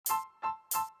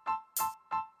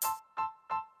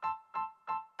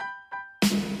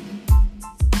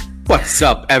What's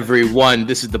up, everyone?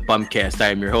 This is the BumCast. I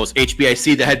am your host,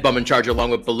 HBIC, the head bum in charge,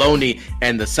 along with Baloney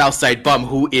and the Southside bum,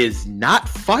 who is not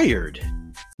fired.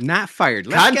 Not fired.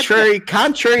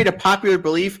 Contrary to popular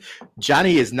belief,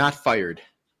 Johnny is not fired.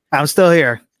 I'm still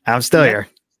here. Here.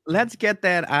 Let's get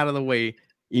that out of the way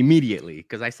immediately,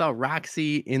 because I saw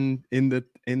Roxy in the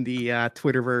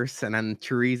Twitterverse, and then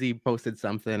Chirizi posted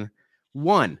something.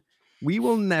 One, we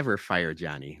will never fire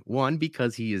Johnny. One,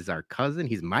 because he is our cousin.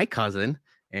 He's my cousin.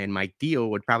 And my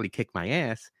deal would probably kick my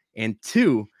ass. And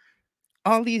two,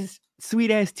 all these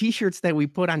sweet ass t-shirts that we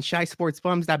put on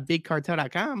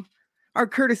shysportsbums.bigcartel.com are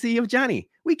courtesy of Johnny.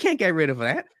 We can't get rid of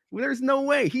that. There's no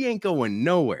way. He ain't going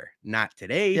nowhere. Not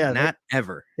today. Not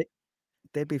ever.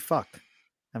 They'd be fucked.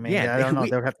 I mean, I don't know.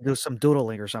 They would have to do some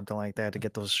doodling or something like that to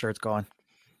get those shirts going.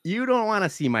 You don't want to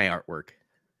see my artwork.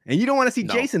 And you don't want to see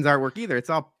Jason's artwork either. It's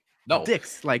all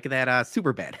dicks like that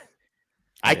super bad.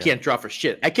 I can't draw for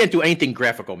shit. I can't do anything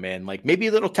graphical, man. Like maybe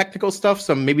a little technical stuff,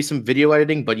 maybe some video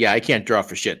editing, but yeah, I can't draw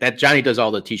for shit. That Johnny does all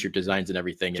the t-shirt designs and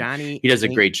everything. Johnny, he does a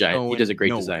great job. He does a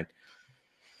great design.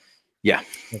 Yeah.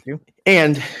 Thank you.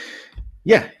 And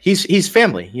yeah, he's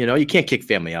family. You know, you can't kick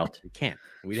family out. You can't.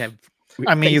 You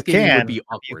can. You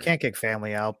can't kick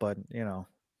family out, but you know,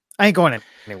 I ain't going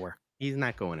anywhere. He's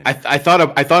not going anywhere. I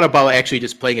thought about actually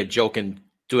just playing a joke and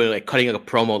doing like cutting a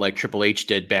promo like Triple H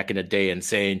did back in the day and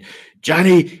saying,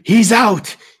 Johnny, he's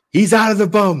out of the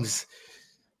bums.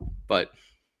 But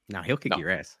now he'll kick your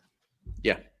ass.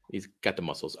 Yeah, he's got the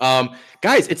muscles.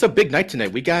 Guys, it's a big night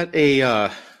tonight. We got a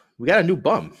new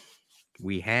bum.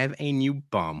 We have a new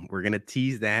bum. We're gonna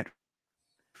tease that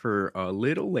for a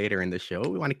little later in the show.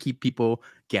 We want to keep people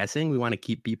guessing. We want to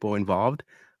keep people involved.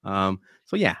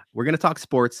 So yeah, we're going to talk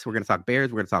sports. We're going to talk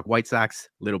Bears. We're going to talk White Sox,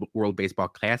 little World Baseball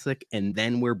Classic. And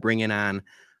then we're bringing on,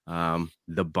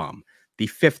 the bum, the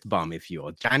fifth bum, if you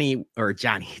will.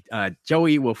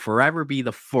 Joey will forever be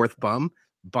the fourth bum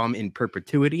in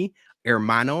perpetuity.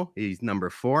 Hermano, he's number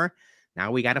 4.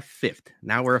 Now we got a fifth.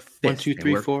 Now we're a fifth. 1, 2,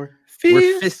 3, 4.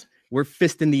 We're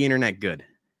fisting the internet good.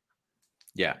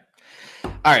 Yeah.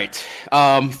 All right.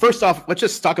 First off, let's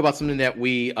just talk about something that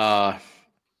we, kind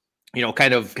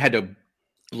of had to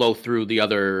blow through the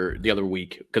other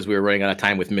week because we were running out of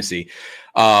time with Missy.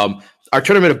 Our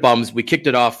tournament of bums, we kicked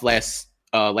it off last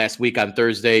week on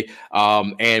Thursday,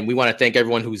 and we want to thank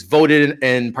everyone who's voted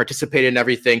and participated in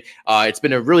everything. It's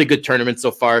been a really good tournament so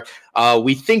far.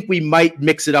 We think we might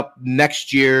mix it up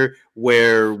next year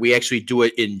where we actually do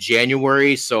it in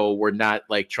January, so we're not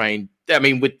like trying. I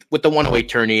mean, with the 108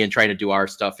 tourney and trying to do our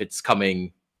stuff, it's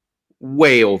coming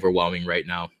way overwhelming right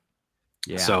now.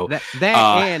 Yeah. So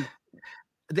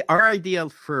our idea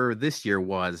for this year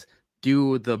was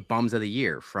do the bums of the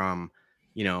year from,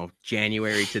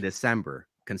 January to December,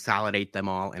 consolidate them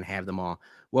all and have them all.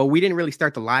 Well, we didn't really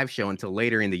start the live show until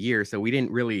later in the year, so we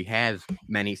didn't really have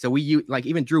many. So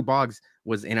even Drew Boggs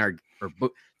was in our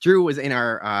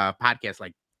podcast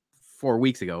like 4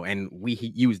 weeks ago, and we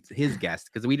used his guest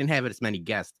because we didn't have as many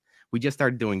guests. We just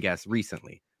started doing guests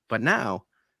recently, but now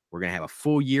we're gonna have a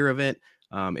full year of it.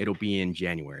 It'll be in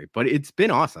January, but it's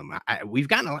been awesome. We've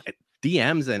gotten a lot of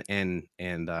DMs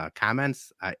and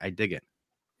comments. I dig it.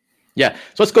 Yeah.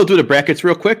 So let's go through the brackets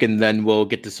real quick, and then we'll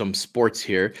get to some sports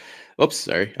here. Oops,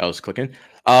 sorry, I was clicking.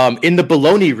 In the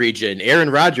Baloney region, Aaron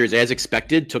Rodgers, as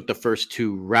expected, took the first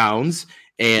 2 rounds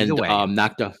and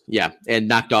knocked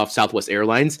off Southwest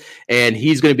Airlines, and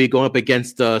he's going to be going up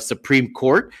against the Supreme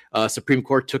Court. Supreme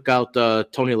Court took out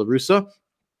Tony La Russa.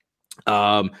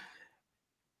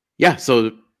 Yeah,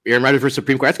 so Aaron Rodgers versus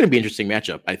Supreme Court. That's going to be an interesting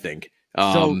matchup, I think.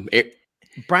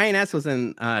 Brian S. was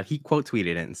he quote tweeted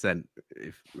it and said,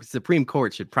 if Supreme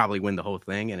Court should probably win the whole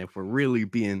thing. And if we're really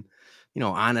being,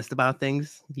 honest about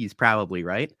things, he's probably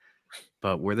right.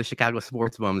 But we're the Chicago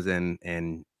sports bums,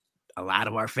 and a lot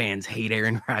of our fans hate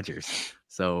Aaron Rodgers.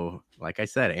 So, like I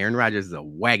said, Aaron Rodgers is a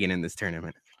wagon in this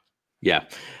tournament. Yeah.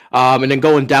 And then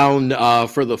going down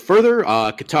further,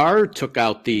 Qatar took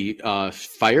out the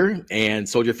Fire, and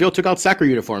Soldier Field took out soccer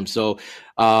uniforms. So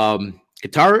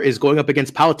Qatar is going up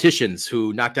against politicians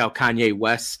who knocked out Kanye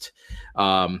West.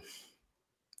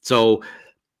 So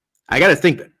I got to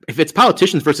think, if it's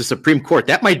politicians versus Supreme Court,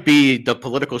 that might be the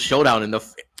political showdown in the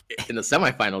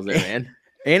semifinals there, man.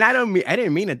 And I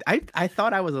didn't mean it. I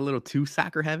thought I was a little too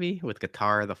soccer heavy with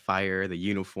Qatar, the Fire, the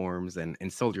uniforms,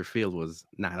 and Soldier Field was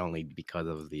not only because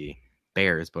of the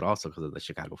Bears, but also because of the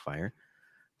Chicago Fire.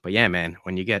 But yeah, man,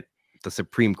 when you get the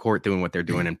Supreme Court doing what they're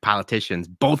doing and politicians,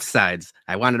 both sides,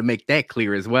 I wanted to make that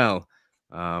clear as well.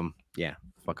 Yeah,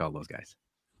 fuck all those guys.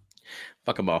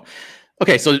 Fuck them all.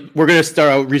 Okay, so we're going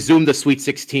to resume the Sweet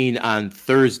 16 on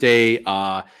Thursday.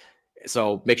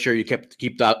 So make sure you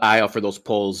keep the eye out for those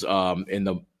polls in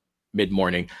the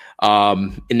mid-morning.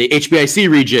 In the HBIC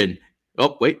region.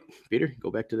 Oh, wait, Peter,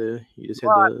 go back to you just had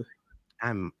the.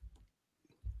 I'm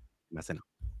messing up.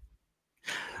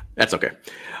 That's okay.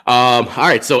 All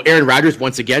right. So Aaron Rodgers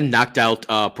once again knocked out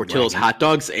Portillo's Hot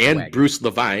Dogs and Bruce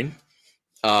Levine.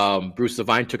 Bruce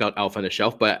Levine took out Alpha on the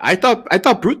Shelf, but I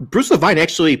thought Bruce Levine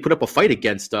actually put up a fight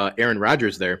against Aaron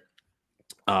Rodgers there.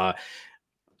 A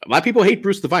lot of people hate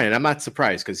Bruce Levine, and I'm not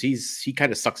surprised because he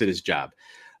kind of sucks at his job.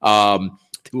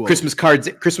 Christmas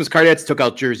Cardettes took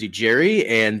out Jersey Jerry,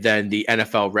 and then the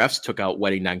NFL refs took out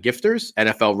Wedding Non-Gifters.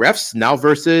 NFL refs now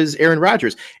versus Aaron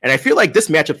Rodgers. And I feel like this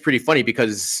matchup's pretty funny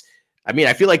because,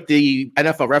 I feel like the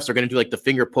NFL refs are going to do like the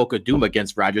finger poke of doom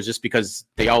against Rodgers just because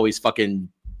they always fucking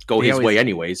go his way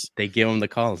anyways. They give him the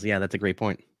calls. Yeah, that's a great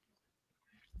point.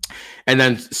 And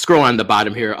then scroll on the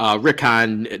bottom here. Rick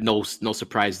Hahn, no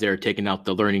surprise there, taking out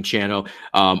the Learning Channel.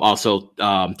 Also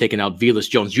taking out Velas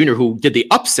Jones Jr., who did the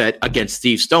upset against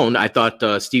Steve Stone. I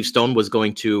thought Steve Stone was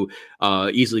going to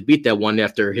easily beat that one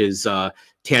after his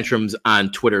tantrums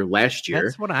on Twitter last year.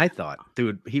 That's what I thought,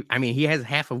 dude. He has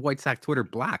half of White Sox Twitter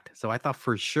blocked, so I thought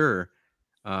for sure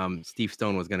Steve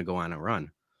Stone was going to go on a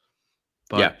run.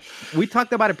 But yeah, we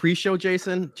talked about it pre-show,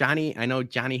 Jason. I know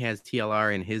Johnny has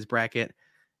TLR in his bracket.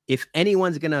 If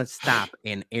anyone's going to stop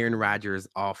an Aaron Rodgers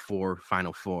off for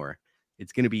Final Four,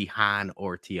 it's going to be Hahn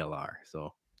or TLR.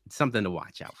 So it's something to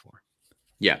watch out for.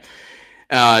 Yeah.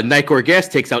 Nycor Gas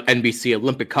takes out NBC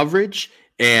Olympic coverage,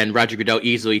 and Roger Goodell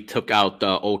easily took out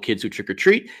the old kids who trick or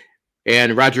treat.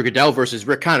 And Roger Goodell versus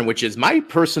Rick Hahn, which is my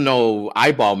personal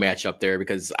eyeball matchup there,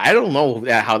 because I don't know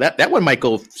how that one might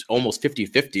go almost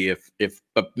 50-50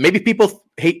 but maybe people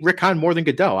hate Rick Hahn more than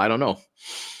Goodell. I don't know.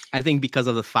 I think because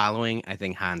of the following, I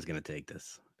think Hahn's going to take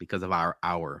this because of our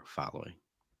following.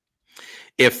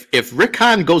 If Rick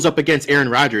Hahn goes up against Aaron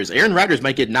Rodgers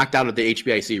might get knocked out of the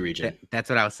HBIC region. That's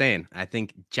what I was saying. I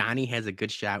think Johnny has a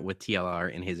good shot with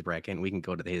TLR in his bracket, and we can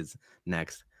go to his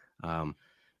next.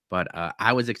 But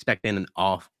I was expecting an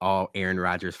all Aaron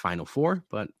Rodgers Final Four,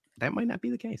 but that might not be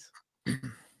the case.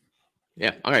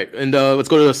 Yeah. All right. And let's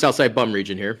go to the Southside Bum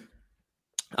region here.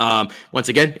 Once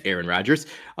again, Aaron Rodgers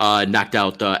knocked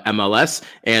out MLS,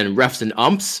 and refs and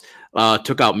umps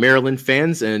took out Maryland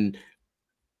fans, and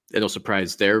no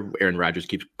surprise there. Aaron Rodgers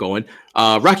keeps going.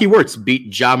 Rocky Wirtz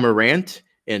beat Ja Morant,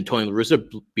 and Tony La Russa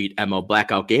beat ML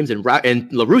Blackout Games, and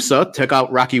La Russa took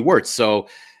out Rocky Wirtz. So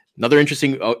another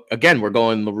interesting. Again, we're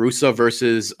going La Russa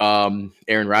versus Aaron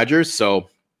Rodgers. So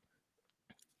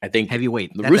I think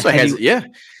heavyweight. La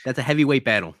Russa that's a heavyweight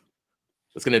battle.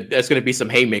 That's gonna be some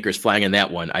haymakers flying in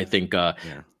that one. I think the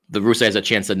Russa has a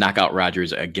chance to knock out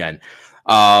Rodgers again.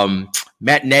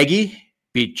 Matt Nagy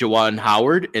beat Juwan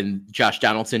Howard, and Josh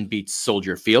Donaldson beat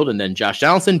Soldier Field, and then Josh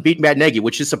Donaldson beat Matt Nagy,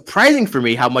 which is surprising for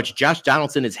me how much Josh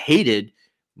Donaldson is hated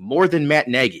more than Matt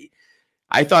Nagy.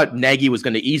 I thought Nagy was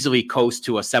going to easily coast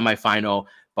to a semifinal,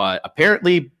 but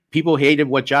apparently people hated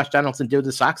what Josh Donaldson did with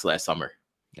the Sox last summer.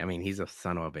 I mean, he's a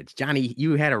son of a bitch. Johnny,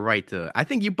 you had a right to. I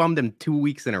think you bummed him 2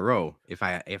 weeks in a row, if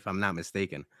I'm not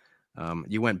mistaken.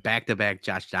 You went back-to-back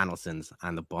Josh Donaldsons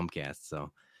on the BumCast.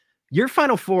 So your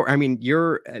Final Four,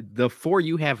 the four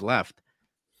you have left,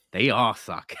 they all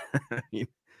suck.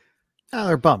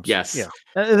 They're bumps. Yes. Yeah.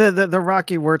 The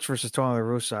Rocky Wirtz versus Tony La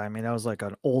Russa. That was like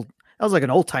an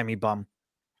old-timey bum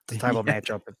type of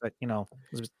matchup. But it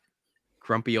was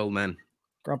grumpy old men.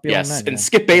 And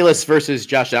Skip Bayless versus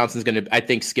Josh Donaldson's I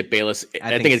think Skip Bayless.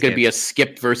 I think it's going to be a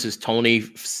Skip versus Tony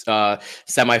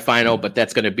semifinal, but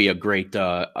that's going to be a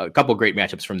couple great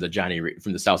matchups from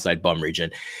the Southside Bum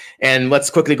region. And let's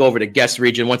quickly go over to guest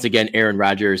region. Once again, Aaron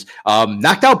Rodgers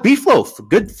knocked out Beef Loaf.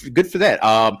 Good for that.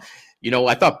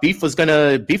 I thought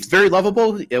Beef's very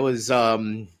lovable. It was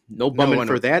no bumming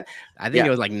for that. I think it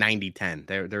was like 90-10.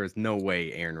 There was no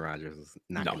way Aaron Rodgers was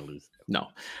not going to lose. No.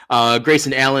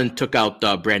 Grayson Allen took out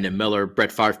Brandon Miller.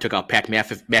 Brett Favre took out Pat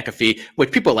McAfee,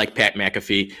 which people like Pat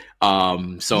McAfee.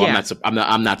 So yeah.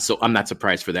 I'm not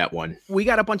surprised for that one. We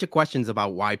got a bunch of questions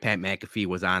about why Pat McAfee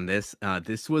was on this.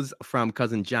 This was from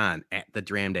Cousin John at the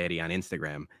Dram Daddy on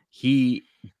Instagram. He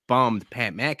bummed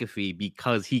Pat McAfee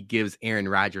because he gives Aaron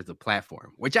Rodgers a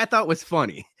platform, which I thought was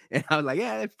funny. And I was like,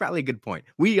 yeah, that's probably a good point.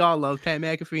 We all love Pat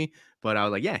McAfee, but I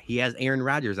was like, yeah, he has Aaron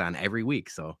Rodgers on every week.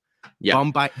 So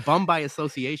bum by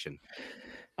association.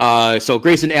 So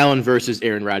Grayson Allen versus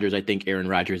Aaron Rodgers. I think Aaron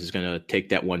Rodgers is going to take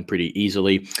that one pretty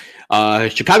easily.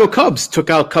 Chicago Cubs took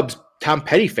out Cubs Tom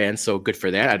Petty fans, so good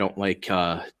for that. I didn't like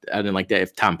that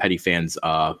if Tom Petty fans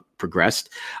progressed.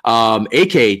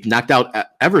 AK knocked out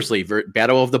Eversley,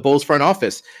 battle of the Bulls front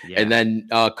office, and then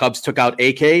Cubs took out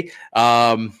AK.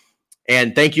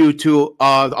 And thank you to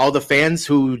all the fans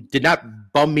who did not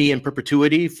bum me in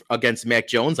perpetuity against Mac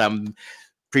Jones.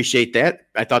 Appreciate that.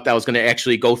 I thought that was going to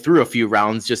actually go through a few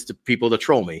rounds just to people to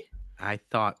troll me. I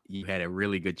thought you had a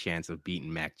really good chance of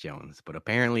beating Mac Jones, but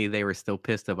apparently they were still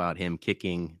pissed about him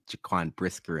kicking Jaquan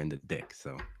Brisker in the dick.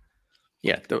 So,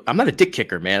 yeah, I'm not a dick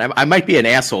kicker, man. I might be an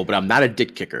asshole, but I'm not a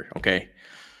dick kicker. Okay.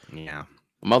 Yeah,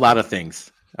 I'm a lot of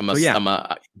things. I'm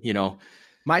a,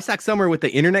 My Sock Summer with the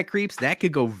internet creeps, that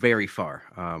could go very far.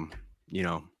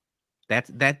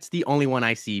 That's the only one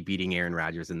I see beating Aaron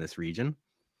Rodgers in this region.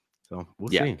 So we'll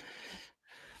see.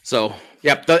 So,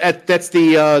 yep, that's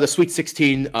the Sweet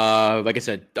 16. Like I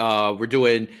said, we're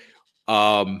doing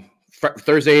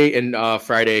Thursday and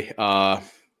Friday. We're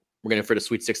going to for the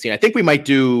Sweet 16. I think we might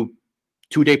do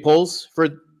 2-day polls for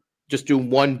just do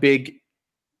one big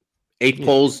 8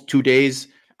 polls, 2 days.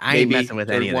 I ain't messing with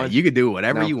any of that. You could do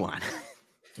whatever you want.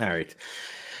 All right.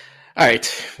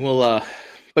 Well,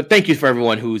 but thank you for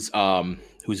everyone who's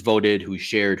voted, who's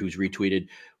shared, who's retweeted.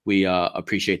 We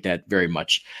appreciate that very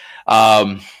much.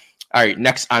 All right,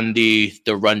 next on the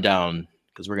rundown,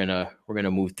 because we're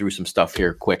gonna move through some stuff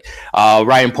here quick.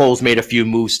 Ryan Poles made a few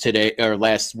moves today or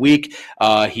last week.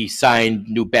 He signed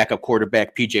new backup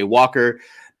quarterback PJ Walker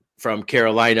from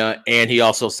Carolina, and he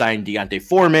also signed Deontay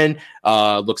Foreman.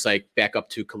 Looks like backup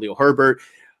to Khalil Herbert.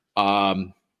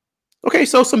 Okay,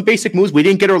 so some basic moves. We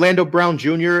didn't get Orlando Brown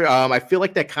Jr. I feel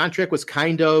like that contract was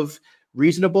kind of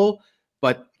reasonable,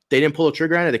 but they didn't pull the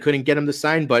trigger on it. They couldn't get him to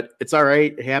sign, but it's all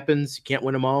right. It happens. You can't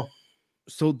win them all.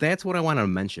 So that's what I want to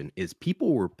mention is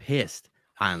people were pissed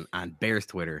on Bears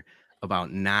Twitter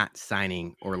about not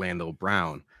signing Orlando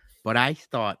Brown. But I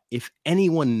thought if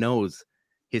anyone knows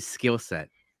his skill set,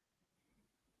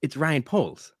 it's Ryan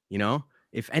Poles.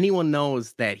 If anyone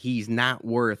knows that he's not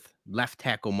worth left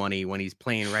tackle money when he's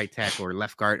playing right tackle or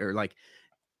left guard, or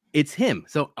it's him.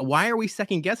 So why are we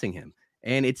second guessing him?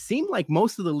 And it seemed like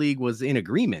most of the league was in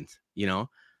agreement,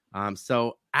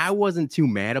 so I wasn't too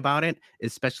mad about it,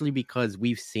 especially because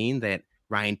we've seen that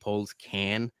Ryan Poles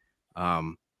can,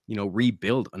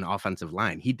 rebuild an offensive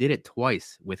line. He did it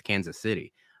twice with Kansas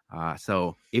City.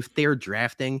 So if they're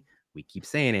drafting, we keep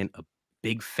saying it, a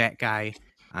big fat guy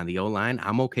on the O-line,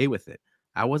 I'm okay with it.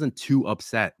 I wasn't too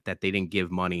upset that they didn't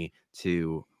give money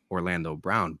to Orlando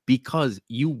Brown because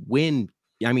you win.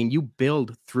 I mean, you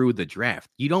build through the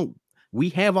draft. We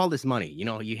have all this money,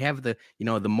 you have the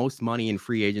most money in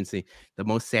free agency, the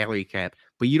most salary cap,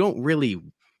 but you don't really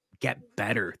get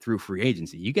better through free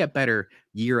agency. You get better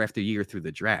year after year through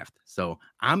the draft. So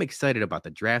I'm excited about the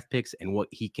draft picks and what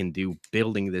he can do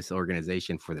building this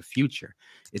organization for the future.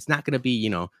 It's not going to be,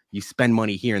 you spend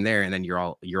money here and there and then you're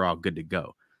all good to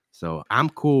go. So I'm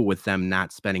cool with them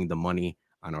not spending the money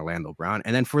on Orlando Brown.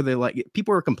 And then for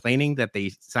people are complaining that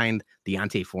they signed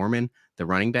Deontay Foreman, the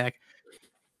running back.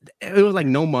 It was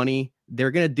no money. They're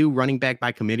going to do running back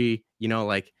by committee. You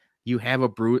have you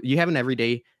have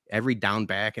an every down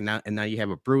back, and now you have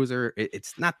a bruiser.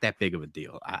 It's not that big of a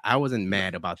deal. I wasn't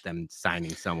mad about them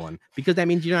signing someone because that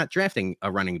means you're not drafting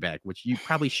a running back, which you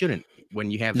probably shouldn't when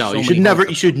you have. No, you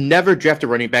should never draft a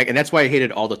running back, and that's why I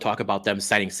hated all the talk about them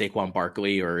signing Saquon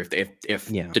Barkley or if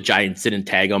the Giants didn't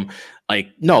tag him.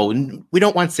 No, we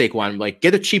don't want Saquon.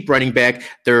 Get a cheap running back.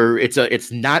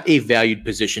 It's not a valued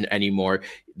position anymore.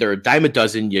 They're a dime a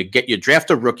dozen. You draft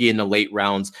a rookie in the late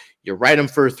rounds. You ride him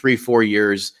for 3-4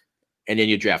 years, and then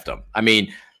you draft him. I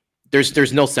mean,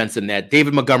 there's no sense in that.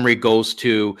 David Montgomery goes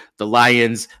to the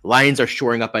Lions. Lions are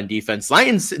shoring up on defense.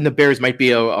 Lions and the Bears might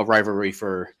be a rivalry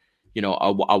for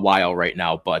a while right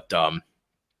now. But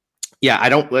I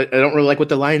don't really like what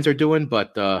the Lions are doing.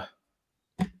 But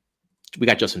we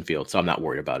got Justin Fields, so I'm not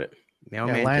worried about it.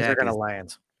 Lions are gonna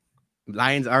Lions.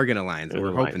 Lions are going to Lions.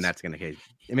 We're hoping that's going to case.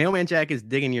 Mailman Jack is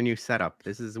digging your new setup.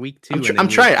 This is week 2. I'm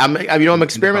trying. I'm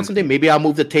experimenting something. Maybe I'll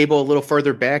move the table a little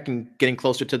further back and getting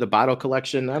closer to the bottle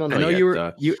collection. I don't know. I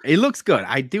know it looks good.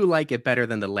 I do like it better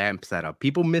than the lamp setup.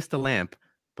 People miss the lamp,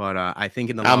 but I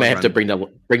think in the long I'm gonna have run, to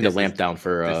bring the lamp down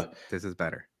for. This is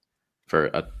better.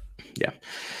 Yeah.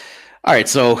 All right.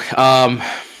 So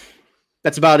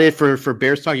that's about it for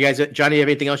Bears talk. You guys, Johnny, have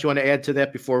anything else you want to add to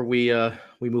that before we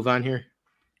move on here?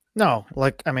 No,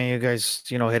 you guys,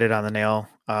 hit it on the nail.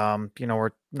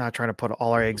 We're not trying to put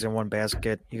all our eggs in one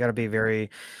basket. You got to be very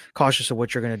cautious of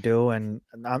what you're going to do. And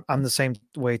I'm the same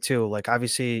way too.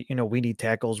 Obviously, we need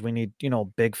tackles. We need,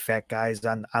 big fat guys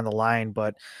on the line,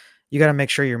 but you got to make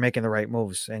sure you're making the right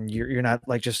moves and you're not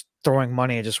just throwing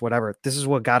money and just whatever. This is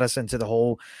what got us into the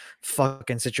whole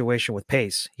fucking situation with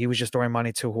Pace. He was just throwing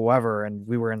money to whoever, and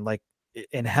we were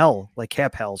in hell,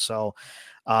 cap hell. So,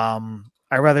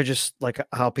 I rather just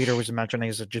how Peter was mentioning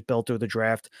is just build through the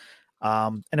draft.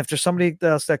 And if there's somebody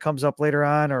else that comes up later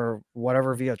on or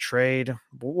whatever via trade,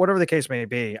 whatever the case may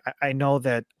be, I know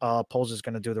that Poles is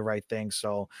going to do the right thing.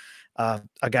 So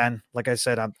again, like I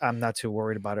said, I'm not too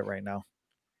worried about it right now.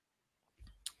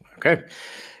 Okay.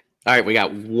 All right, we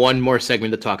got one more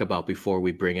segment to talk about before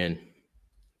we bring in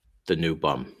the new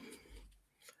bum.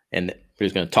 And we're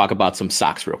just going to talk about some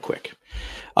Sox real quick.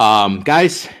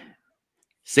 Guys,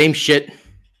 same shit,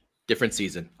 different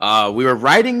season. We were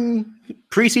riding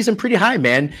preseason pretty high,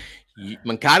 man.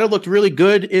 Moncada looked really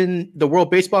good in the World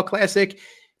Baseball Classic.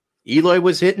 Eloy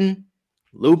was hitting.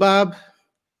 Lubob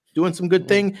doing some good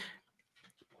thing.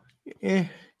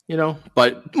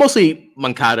 But mostly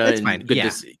Moncada. It's and fine.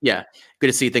 Good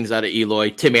to see things out of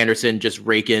Eloy. Tim Anderson just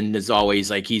raking as always.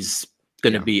 Like he's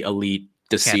going to be elite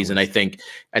this season. I think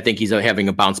he's having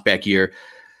a bounce back year.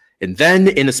 And then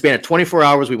in the span of 24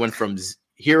 hours, we went from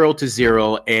hero to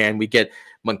zero, and we get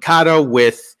Moncada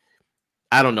with,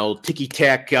 I don't know,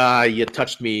 ticky-tack, you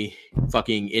touched me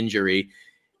fucking injury.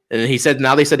 And they said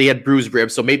he had bruised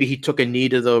ribs, so maybe he took a knee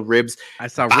to the ribs. I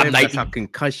saw ribs, I saw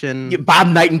concussion. Bob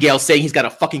Nightingale saying he's got a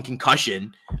fucking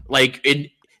concussion. Like,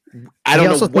 I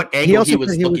don't know what angle he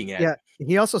was looking at. Yeah,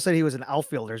 he also said he was an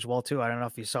outfielder as well, too. I don't know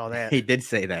if you saw that. He did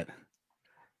say that.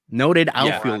 Noted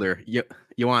outfielder,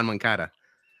 Yoan Moncada.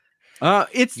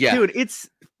 Dude,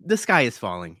 the sky is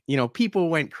falling. People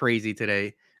went crazy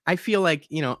today. I feel like,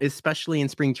 especially in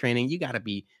spring training, you got to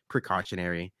be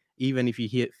precautionary. Even if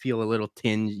you feel a little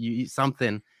tinge,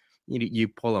 you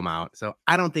pull them out. So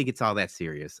I don't think it's all that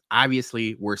serious.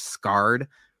 Obviously, we're scarred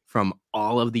from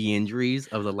all of the injuries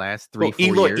of the last 3-4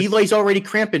 years. Eloy's already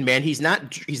cramping, man. He's not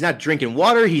drinking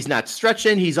water. He's not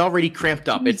stretching. He's already cramped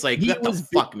up. It's like, what the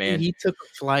fuck, man? He took a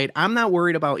flight. I'm not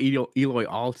worried about Eloy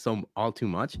all too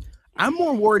much. I'm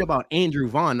more worried about Andrew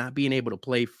Vaughn not being able to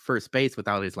play first base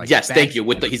without his thank you.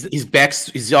 With his back,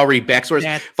 he's already back sores.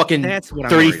 Fucking that's what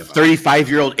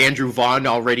 35-year-old Andrew Vaughn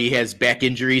already has back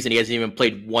injuries, and he hasn't even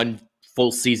played one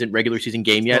full regular season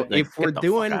game yet. So if we're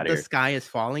doing the sky is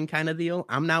falling kind of deal,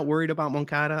 I'm not worried about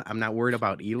Moncada. I'm not worried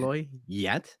about Eloy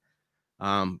yet.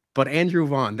 But Andrew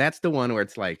Vaughn, that's the one where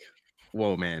it's like,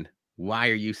 whoa, man, why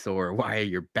are you sore? Why are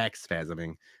your back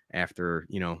spasming after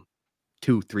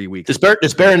 2-3 weeks?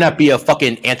 This better not be a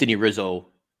fucking Anthony Rizzo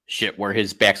shit where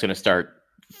his back's going to start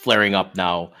flaring up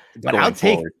now. But I'll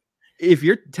take, if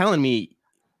you're telling me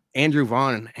Andrew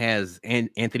Vaughn has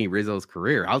Anthony Rizzo's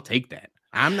career, I'll take that.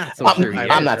 I'm not so sure.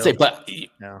 I'm not saying, but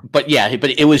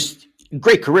it was a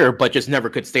great career, but just never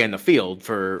could stay on the field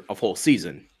for a whole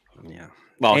season. Yeah.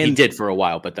 Well, he did for a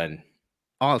while, but then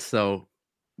also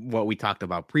what we talked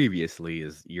about previously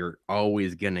is you're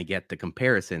always going to get the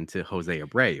comparison to Jose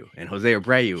Abreu, and Jose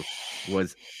Abreu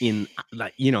was in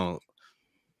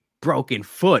broken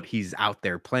foot. He's out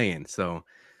there playing. So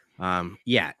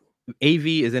AV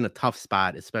is in a tough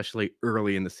spot, especially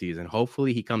early in the season.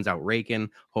 Hopefully he comes out raking.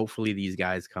 Hopefully these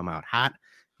guys come out hot,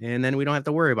 and then we don't have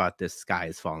to worry about this sky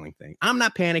is falling thing. I'm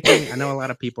not panicking. I know a lot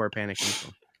of people are panicking. So.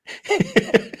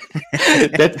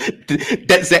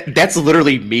 That's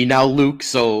literally me now, Luke.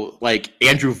 So like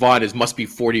Andrew Vaughn must be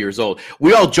 40 years old.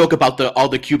 We all joke about all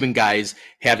the Cuban guys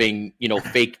having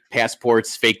fake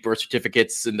passports, fake birth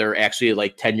certificates, and they're actually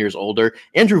like 10 years older.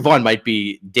 Andrew Vaughn might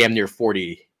be damn near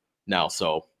 40 now.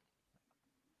 So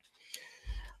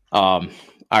all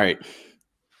right,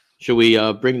 should we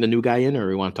bring the new guy in, or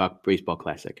we want to talk baseball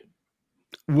classic?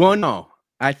 Well, no.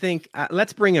 I think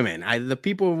let's bring him in. The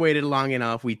people waited long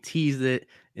enough. We teased it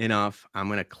enough. I'm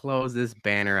going to close this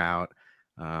banner out.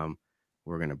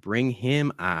 We're going to bring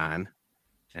him on,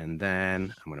 and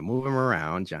then I'm going to move him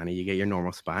around. Johnny, you get your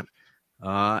normal spot.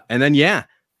 And then,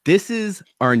 this is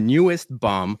our newest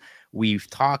bum. We've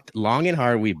talked long and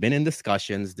hard. We've been in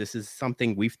discussions. This is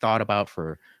something we've thought about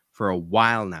for a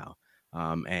while now.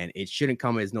 And it shouldn't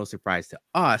come as no surprise to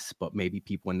us, but maybe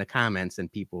people in the comments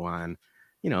and people on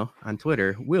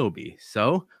Twitter will be.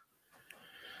 So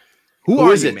who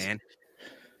are you, man?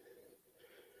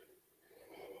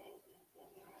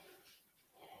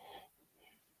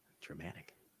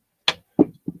 Dramatic.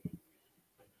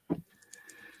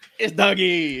 It's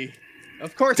Dougie.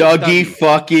 Of course, Dougie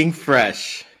fucking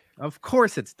Fresh. Of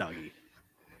course it's Dougie.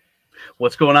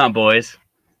 What's going on, boys?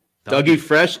 Dougie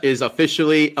Fresh is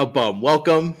officially a bum.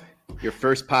 Welcome. Your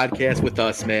first podcast with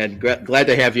us, man. Glad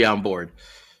to have you on board.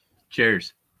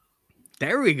 Cheers.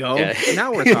 There we go. Yeah.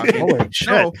 Now we're talking. Holy shit.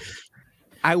 So,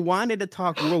 I wanted to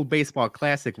talk World Baseball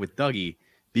Classic with Dougie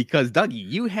because, Dougie,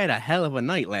 you had a hell of a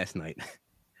night last night.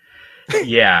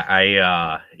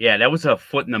 Yeah, that was a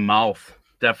foot in the mouth,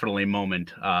 definitely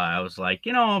moment. I was like,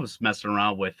 I was messing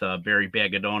around with Barry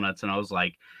Bag of Donuts, and I was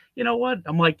like, you know what?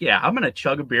 I'm like, yeah, I'm gonna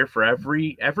chug a beer for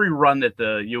every run that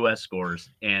the U.S. scores,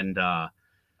 and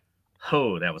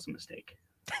oh, that was a mistake.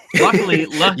 Luckily,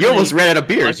 You almost ran out of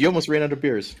beers. You almost ran out of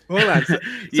beers. Hold on. So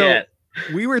yeah,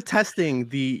 we were testing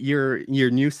your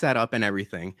new setup and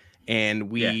everything,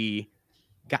 and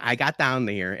I got down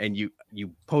there, and you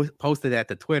posted that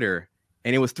to Twitter,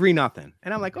 and it was 3-0,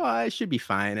 and I'm like, oh, it should be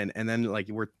fine, and then like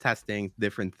we're testing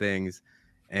different things,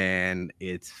 and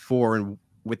it's 4-0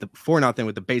 with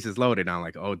the bases loaded. I'm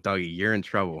like, oh, Dougie, you're in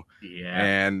trouble. yeah.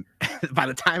 And by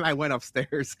the time I went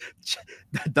upstairs,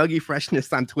 Dougie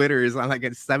Freshness on Twitter is on like a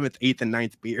 7th, 8th, and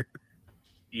 9th beer.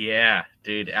 Yeah,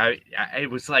 dude. I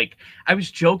was like, I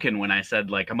was joking when I said,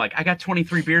 like, I'm like, I got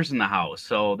 23 beers in the house,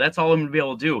 so that's all I'm gonna be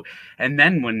able to do. And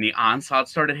then when the onslaught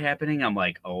started happening, I'm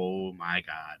like, oh my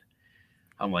God.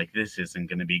 I'm like, this isn't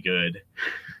gonna be good.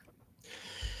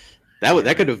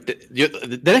 That could have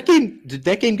did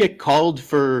that game get called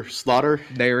for slaughter?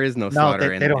 There is no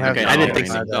slaughter. They don't have. Okay, I didn't think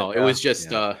so. No, it was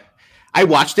just I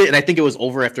watched it and I think it was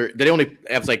over after it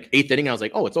was like 8th inning. I was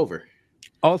like, oh, it's over.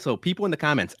 Also, people in the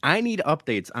comments, I need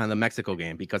updates on the Mexico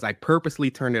game because I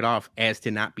purposely turned it off as to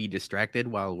not be distracted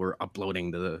while we're uploading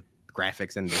the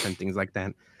graphics and different things like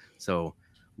that. So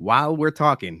while we're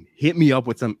talking, hit me up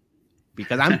with some,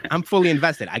 because I'm fully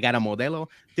invested. I got a Modelo,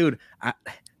 dude.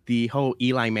 The whole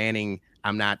Eli Manning,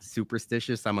 I'm not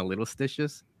superstitious, I'm a little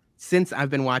stitious. Since I've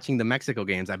been watching the Mexico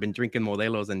games, I've been drinking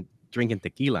Modelos and drinking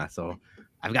tequila. So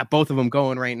I've got both of them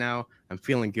going right now. I'm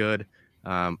feeling good.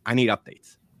 I need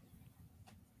updates.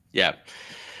 Yeah.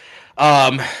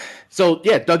 So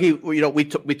yeah, Dougie,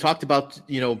 we talked about,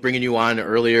 bringing you on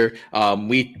earlier.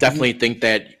 We definitely think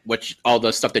that all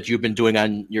the stuff that you've been doing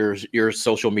on your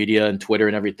social media and Twitter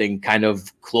and everything kind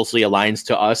of closely aligns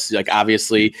to us. Like,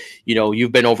 obviously,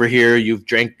 you've been over here, you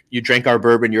drank our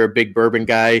bourbon. You're a big bourbon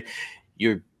guy.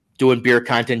 You're doing beer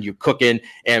content, you're cooking,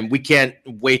 and we can't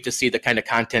wait to see the kind of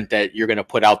content that you're going to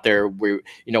put out there. We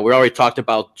already talked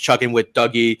about chugging with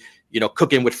Dougie,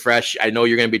 cooking with Fresh. I know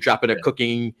you're going to be dropping a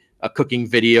cooking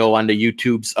video on the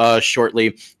YouTubes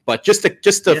shortly, but just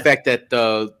the fact that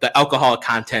the alcohol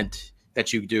content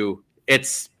that you do,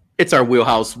 it's our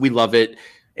wheelhouse. We love it,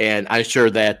 and I'm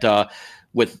sure that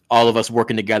with all of us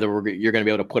working together, you're going to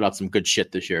be able to put out some good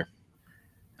shit this year.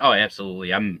 Oh,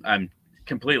 absolutely. I'm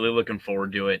completely looking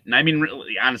forward to it. And I mean,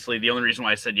 really, honestly, the only reason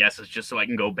why I said yes is just so I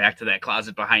can go back to that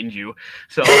closet behind you.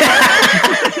 So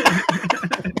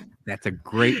that's a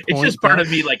great point. It's just part of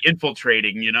me, like,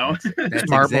 infiltrating, That's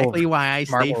exactly why I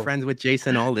stay friends with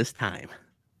Jason all this time.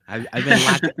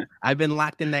 I've been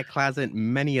locked in that closet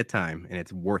many a time, and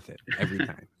it's worth it every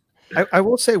time. I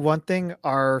will say one thing: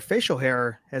 our facial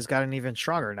hair has gotten even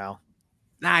stronger now.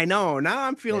 I know. Now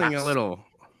I'm feeling a little.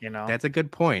 That's a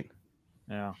good point.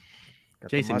 Yeah.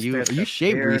 Jason, you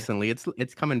shaved recently.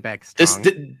 It's coming back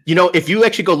strong. If you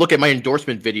actually go look at my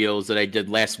endorsement videos that I did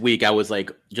last week, I was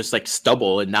like just like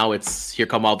stubble, and now here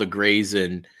come all the grays,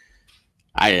 and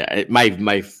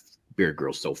my beard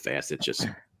grows so fast, it's just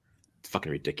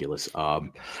fucking ridiculous.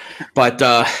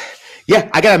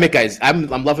 Yeah, I gotta admit, guys, I'm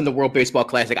loving the World Baseball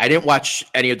Classic. I didn't watch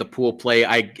any of the pool play.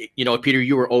 Peter,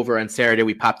 you were over on Saturday.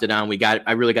 We popped it on.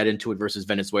 I really got into it versus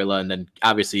Venezuela, and then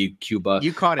obviously Cuba.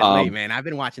 You caught it late, man. I've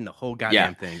been watching the whole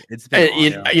goddamn thing. It's been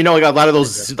awesome. I got a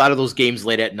lot of those games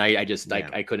late at night. I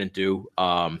couldn't do.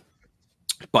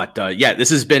 This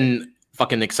has been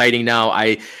fucking exciting. Now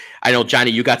I know,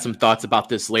 Johnny, you got some thoughts about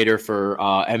this later for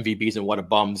MVBs and what a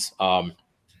bums.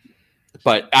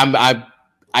 But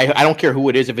I don't care who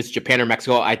it is, if it's Japan or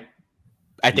Mexico. I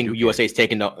think USA is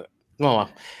taking the. Well,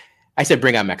 I said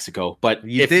bring on Mexico, but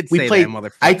you did say that,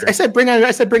 motherfucker. I said bring on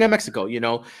Mexico.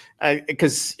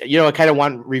 Because I kind of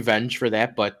want revenge for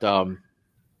that. But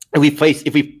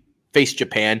if we face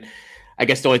Japan, I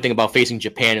guess the only thing about facing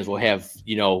Japan is we'll have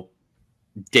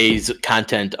days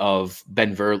content of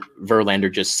Ben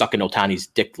Verlander just sucking Ohtani's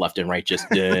dick left and right. Just.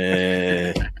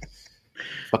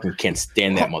 Fucking can't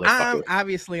stand that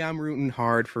motherfucker. I'm rooting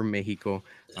hard for Mexico,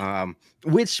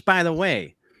 which, by the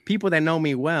way, people that know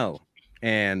me well,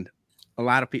 and a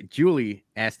lot of people, Julie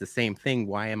asked the same thing.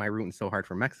 Why am I rooting so hard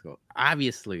for Mexico?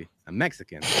 Obviously, I'm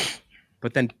Mexican,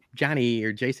 but then Johnny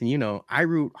or Jason, I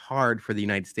root hard for the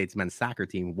United States men's soccer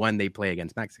team when they play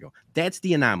against Mexico. That's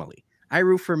the anomaly. I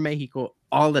root for Mexico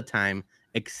all the time,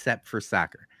 except for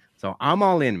soccer. So I'm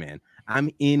all in, man.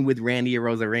 I'm in with Randy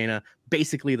Arozarena,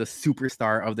 basically the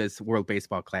superstar of this World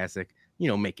Baseball Classic,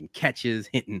 making catches,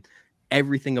 hitting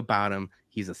everything about him.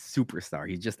 He's a superstar.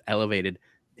 He just elevated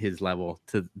his level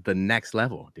to the next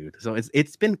level, dude. So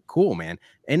it's been cool, man.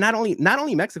 And not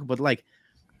only Mexico, but like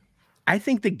I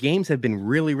think the games have been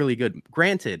really, really good.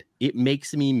 Granted, it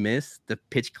makes me miss the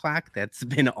pitch clock that's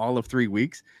been all of 3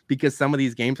 weeks because some of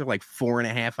these games are like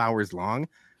 4.5 hours long.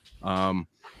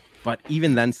 But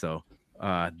even then,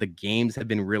 the games have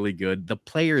been really good. The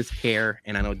players care,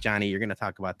 and I know Johnny, you're going to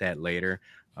talk about that later.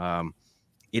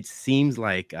 It seems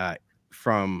like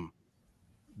from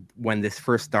when this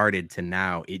first started to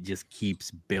now, it just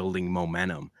keeps building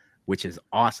momentum, which is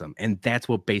awesome. And that's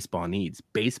what baseball needs.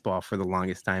 Baseball for the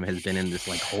longest time has been in this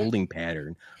like holding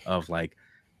pattern of like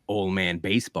old man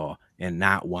baseball and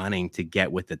not wanting to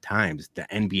get with the times. The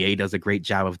NBA does a great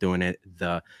job of doing it.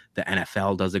 The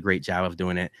NFL does a great job of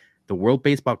doing it. The World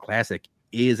Baseball Classic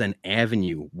is an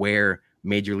avenue where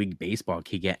Major League Baseball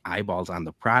can get eyeballs on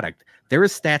the product. There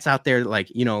is stats out there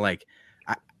like,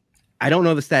 I don't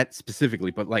know the stat specifically,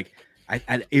 but like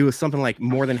it was something like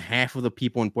more than half of the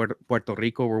people in Puerto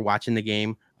Rico were watching the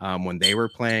game when they were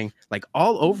playing. Like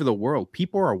all over the world,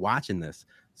 people are watching this.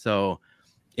 So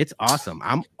it's awesome.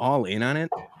 I'm all in on it,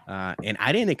 and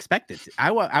I didn't expect it.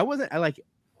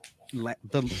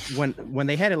 When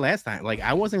they had it last time, like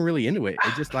I wasn't really into it.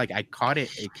 It just like I caught it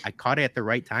at the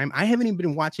right time. I haven't even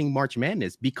been watching March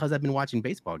Madness because I've been watching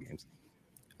baseball games.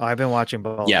 Oh, I've been watching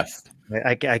both. Yes.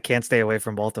 I can't stay away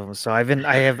from both of them. So I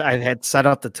had set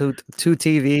up the two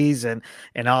TVs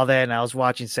and all that, and I was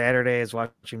watching Saturdays,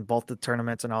 watching both the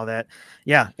tournaments and all that.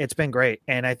 Yeah, it's been great.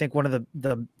 And I think one of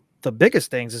the biggest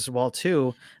things as well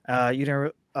too, you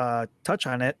didn't touch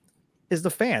on it, is the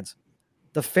fans.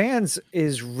 The fans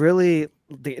is really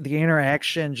the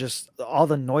interaction, just all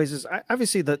the noises.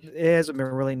 Obviously, it hasn't been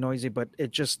really noisy, but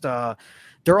it just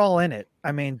they're all in it.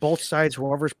 I mean, both sides,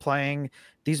 whoever's playing,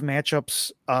 these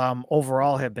matchups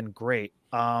overall have been great.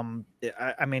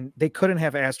 I mean, they couldn't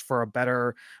have asked for a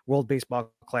better World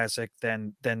Baseball Classic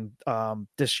than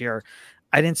this year.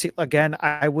 I didn't see, again,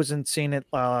 I wasn't seeing it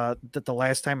the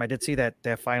last time. I did see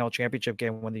that final championship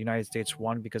game when the United States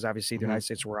won, because obviously the United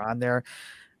States were on there.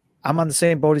 I'm on the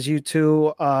same boat as you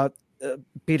two,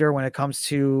 Peter, when it comes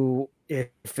to if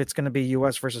it's going to be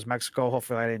U.S. versus Mexico.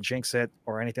 Hopefully I didn't jinx it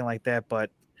or anything like that, but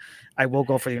I will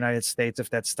go for the United States if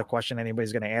that's the question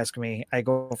anybody's going to ask me. I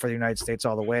go for the United States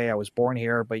all the way. I was born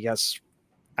here, but yes,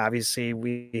 obviously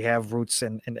we have roots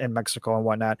in Mexico and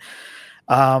whatnot.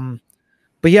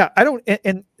 But yeah, I don't,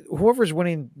 and whoever's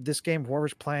winning this game,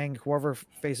 whoever's playing, whoever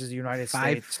faces the United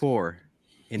States, 5-4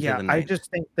 into the ninth. I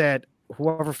just think that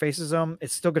whoever faces them,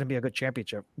 it's still going to be a good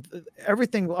championship.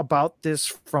 Everything about this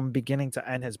from beginning to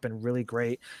end has been really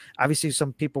great. Obviously,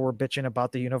 some people were bitching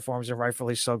about the uniforms, and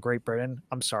rightfully so. Great Britain,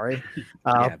 I'm sorry,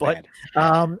 but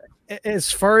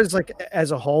as far as like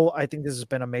as a whole, I think this has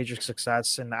been a major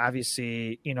success, and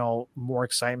obviously, more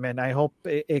excitement. I hope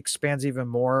it expands even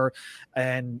more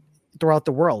and throughout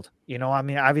the world. I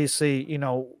mean, obviously,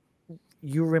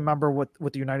 you remember what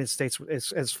the United States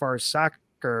as far as soccer.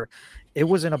 It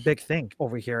wasn't a big thing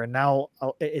over here, and now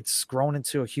it's grown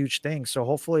into a huge thing. So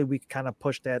hopefully we kind of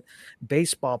push that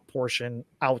baseball portion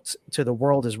out to the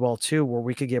world as well too, where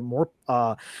we could get more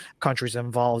countries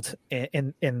involved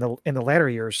in the latter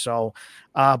years. So,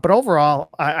 but overall,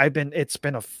 it's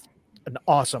been an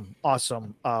awesome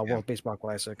World Baseball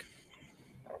Classic.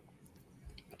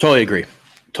 Totally agree.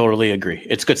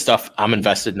 It's good stuff. I'm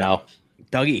invested now.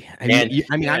 Dougie,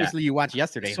 obviously you watched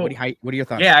yesterday. So, what are your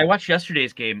thoughts? Yeah, I watched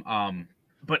yesterday's game.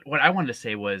 But what I wanted to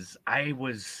say was I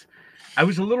was a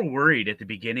little worried at the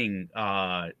beginning,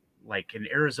 like in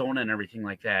Arizona and everything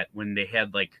like that, when they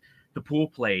had like the pool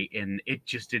play, and it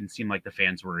just didn't seem like the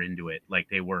fans were into it, like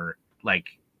they were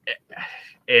like,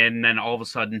 and then all of a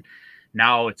sudden,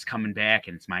 now it's coming back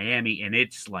and it's Miami and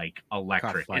it's like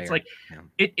electric. It's like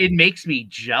it makes me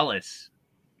jealous,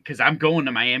 because I'm going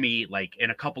to Miami like in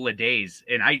a couple of days,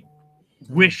 and I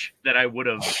wish that I would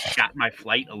have got my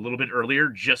flight a little bit earlier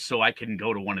just so I can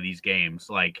go to one of these games.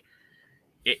 Like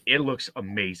it looks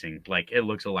amazing. Like it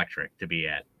looks electric to be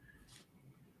at.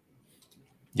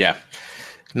 Yeah,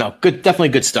 no, good. Definitely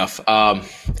good stuff. All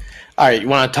right. You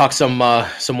want to talk some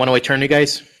one-away tourney,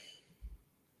 guys?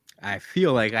 I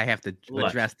feel like I have to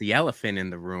address the elephant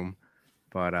in the room,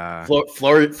 but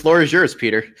floor is yours,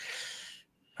 Peter.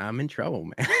 I'm in trouble,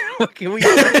 man. What can we?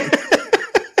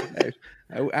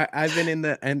 I've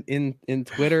been in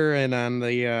Twitter and on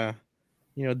the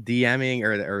DMing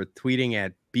or tweeting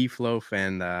at Beefloaf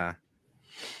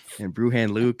and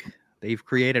Brewhand Luke. They've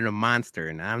created a monster,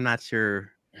 and I'm not sure.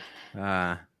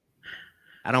 I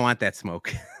don't want that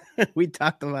smoke. We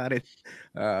talked about it.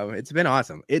 It's been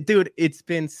awesome. It's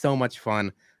been so much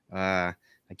fun. I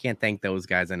can't thank those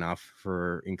guys enough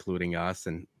for including us,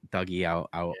 and Dougie,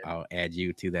 I'll add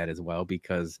you to that as well,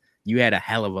 because you had a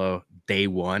hell of a day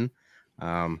one.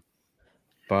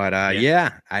 But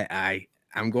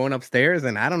I'm going upstairs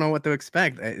and I don't know what to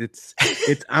expect.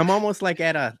 I'm almost like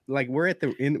we're at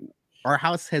our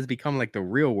house has become like the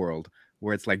real world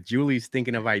where it's like Julie's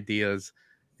thinking of ideas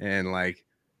and like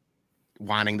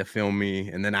wanting to film me,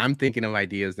 and then I'm thinking of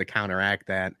ideas to counteract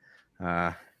that.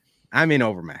 I'm in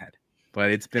over my head,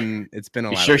 but it's been a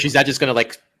lot. Sure, she's not just gonna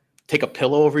like take a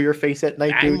pillow over your face at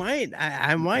night, dude?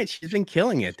 I might. She's been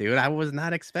killing it, dude. I was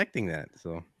not expecting that.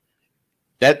 So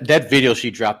that video she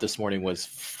dropped this morning was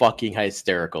fucking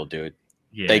hysterical, dude.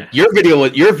 Yeah. Like your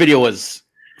video was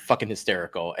fucking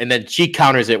hysterical, and then she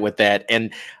counters it with that,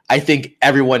 and I think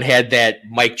everyone had that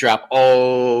mic drop,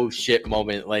 oh shit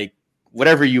moment. Like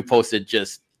whatever you posted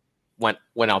just went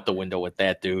out the window with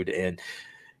that, dude. And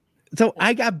so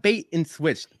I got bait and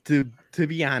switched. To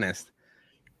be honest,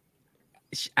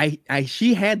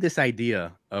 she had this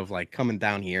idea of like coming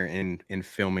down here and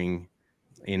filming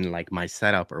in like my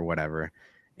setup or whatever,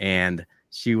 and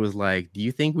she was like, do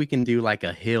you think we can do like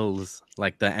a Hills,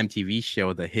 like the MTV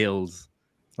show The Hills,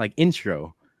 like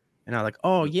intro? And I was like,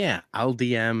 oh yeah, I'll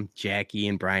DM Jackie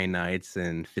and Brian Knights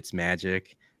and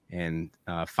Fitzmagic and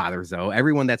Father Zoe,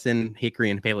 everyone that's in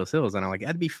Hickory and Palos Hills. And I'm like,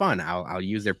 that'd be fun. I'll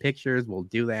use their pictures, we'll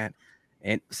do that.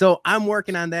 And so I'm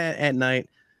working on that at night.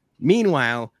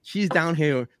 Meanwhile, she's down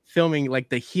here filming like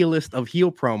the heelest of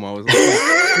heel promos,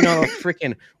 like,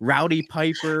 freaking Rowdy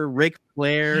Piper, Ric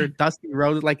Flair, Dusty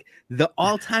Rhodes, like the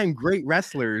all-time great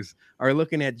wrestlers are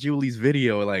looking at Julie's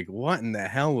video like, what in the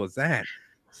hell was that?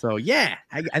 So yeah,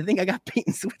 I think I got bait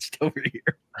and switched over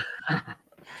here.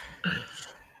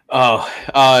 Oh,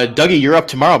 Dougie, you're up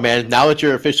tomorrow, man. Now that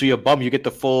you're officially a bum, you get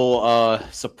the full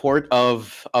support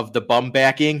of the bum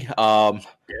backing. Yeah.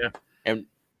 And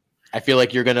I feel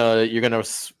like you're gonna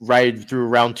ride through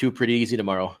round 2 pretty easy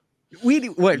tomorrow.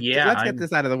 Let's get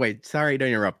this out of the way. Sorry to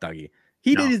interrupt, Dougie.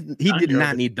 He did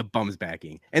not need the bums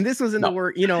backing. And this was in the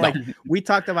word, like we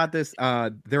talked about this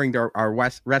during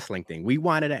our wrestling thing. We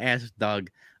wanted to ask Doug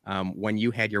when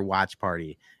you had your watch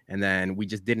party, and then we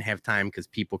just didn't have time because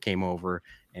people came over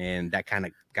and that kind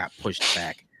of got pushed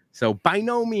back. So by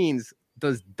no means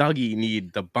does Dougie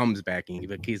need the bums backing,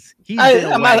 because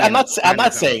I'm not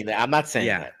saying that. I'm not saying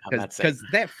that. Because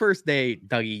that first day,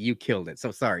 Dougie, you killed it.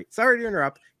 So sorry to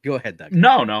interrupt. Go ahead, Dougie.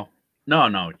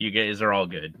 No. You guys are all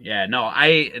good. Yeah, no,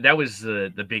 that was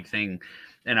the big thing.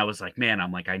 And I was like, man,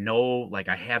 I know, like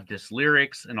I have this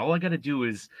lyrics and all I got to do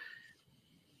is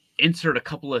insert a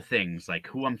couple of things like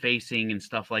who I'm facing and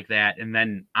stuff like that. And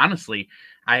then honestly,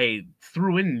 I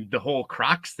threw in the whole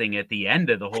Crocs thing at the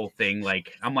end of the whole thing.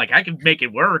 Like, I'm like, I can make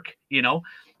it work,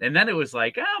 and then it was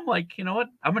like, I'm like, you know what?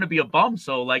 I'm going to be a bum.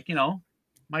 So like,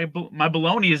 my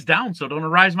baloney is down. So don't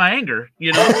arouse my anger,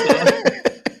 So.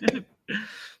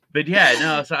 But yeah,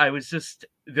 no, so I was just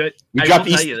that. You dropped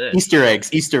Easter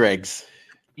eggs.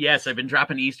 Yes, I've been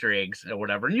dropping Easter eggs or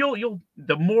whatever. And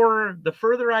the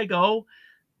further I go,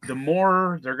 the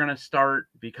more they're going to start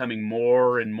becoming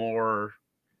more and more.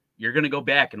 You're going to go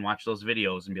back and watch those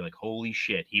videos and be like, holy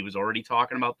shit, he was already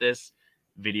talking about this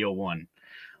video 1.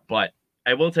 But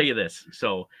I will tell you this.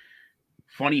 So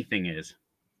funny thing is,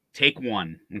 take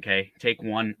 1. Okay. Take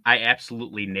 1. I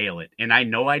absolutely nail it. And I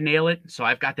know I nail it. So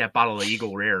I've got that bottle of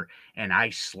Eagle Rare and I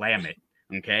slam it.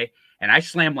 Okay. And I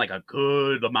slam like a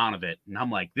good amount of it. And I'm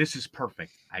like, this is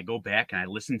perfect. I go back and I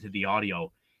listen to the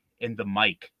audio, and the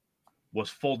mic was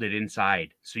folded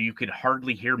inside. So you could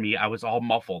hardly hear me. I was all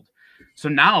muffled. So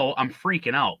now I'm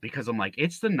freaking out because I'm like,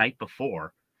 it's the night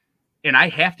before and I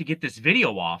have to get this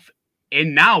video off.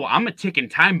 And now I'm a ticking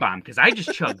time bomb because I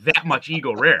just chugged that much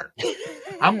Eagle Rare.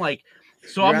 I'm like,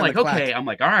 okay. I'm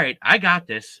like, all right, I got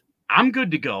this. I'm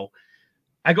good to go.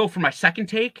 I go for my second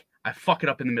take. I fuck it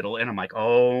up in the middle and I'm like,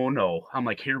 oh no. I'm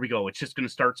like, here we go. It's just going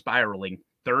to start spiraling.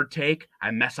 Third take,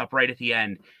 I mess up right at the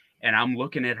end. And I'm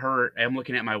looking at her. I'm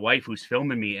looking at my wife who's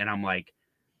filming me. And I'm like,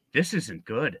 this isn't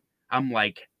good. I'm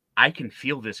like, I can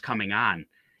feel this coming on.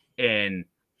 And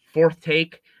fourth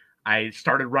take, I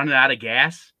started running out of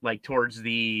gas, like towards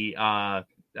the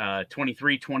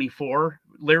 23, 24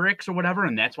 lyrics or whatever.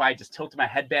 And that's why I just tilted my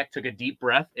head back, took a deep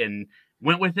breath and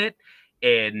went with it.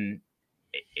 And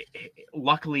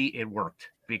luckily it worked,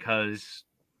 because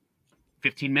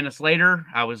 15 minutes later,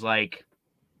 I was like,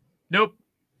 nope,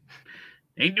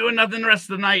 ain't doing nothing the rest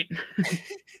of the night.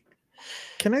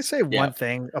 Can I say one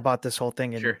thing about this whole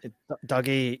thing? And sure.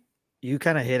 Dougie, you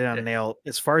kind of hit it on the nail.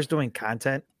 As far as doing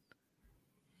content,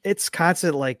 it's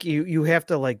constant. Like you have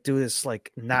to like do this,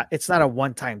 like it's not a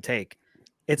one-time take.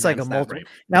 It's like a multiple. Right.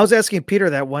 And I was asking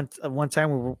Peter that one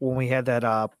time when we had that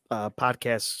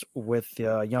podcast with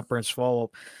Yumper and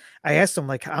Swallow. I asked him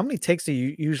like, how many takes do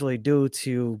you usually do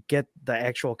to get the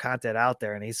actual content out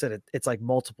there? And he said it's like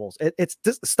multiples. It's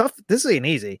this stuff. This ain't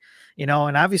easy, you know.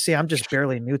 And obviously, I'm just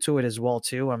barely new to it as well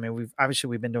too. I mean, we've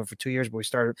been doing it for 2 years, but we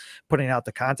started putting out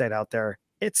the content out there.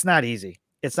 It's not easy.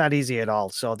 It's not easy at all.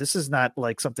 So this is not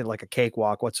like something like a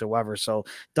cakewalk whatsoever. So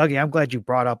Dougie, I'm glad you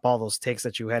brought up all those takes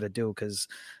that you had to do because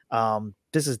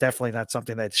this is definitely not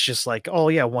something that's just like, oh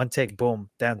yeah, one take, boom,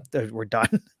 then we're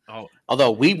done. Oh,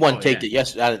 Although we taked yeah. it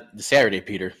yesterday, Saturday,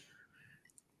 Peter.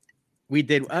 We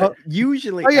did Well,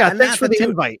 usually. Oh yeah, not thanks for the two-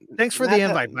 invite. Thanks for not the the-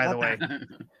 invite, by the not way.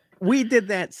 We did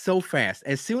that so fast.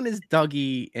 As soon as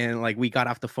Dougie and like we got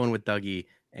off the phone with Dougie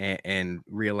and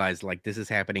realized like this is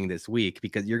happening this week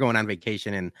because you're going on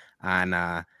vacation and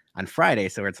on Friday,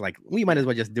 so it's like we might as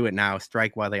well just do it now,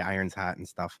 strike while the iron's hot and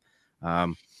stuff.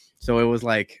 So it was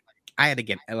like I had to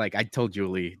get like I told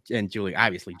Julie, and Julie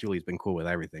obviously Julie's been cool with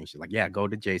everything. She's like, yeah, go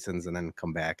to Jason's and then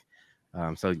come back.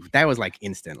 So that was like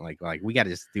instant. Like we got to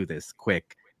just do this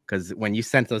quick. Because when you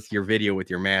sent us your video with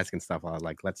your mask and stuff, I was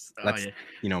like, let's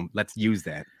let's use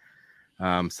that.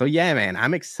 So yeah, man,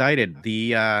 I'm excited.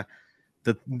 The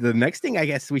next thing I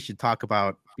guess we should talk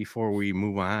about before we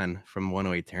move on from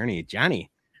 108 Tourney, Johnny,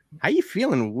 how you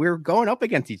feeling? We're going up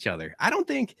against each other. I don't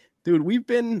think, dude, we've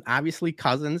been obviously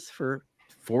cousins for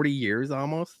 40 years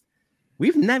almost.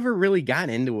 We've never really gotten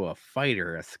into a fight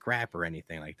or a scrap or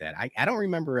anything like that. I don't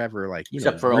remember ever like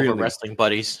Except for over wrestling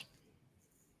buddies.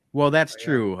 Well, that's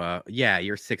true. Yeah,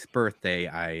 your 6th birthday,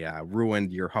 I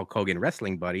ruined your Hulk Hogan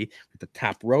wrestling buddy with the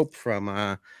top rope from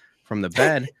the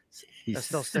bed. That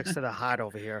still sticks to the hot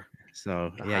over here.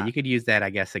 So yeah, you could use that, I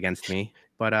guess, against me.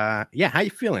 But yeah, how you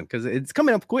feeling? Because it's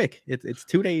coming up quick. It's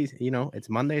 2 days. It's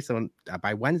Monday, so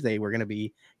by Wednesday we're gonna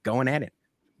be going at it,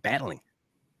 battling.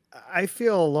 I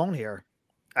feel alone here.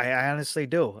 I honestly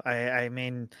do. I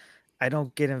mean, I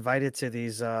don't get invited to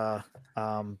these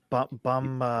bum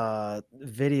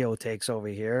video takes over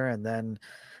here, and then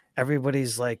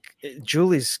everybody's like,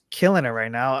 Julie's killing it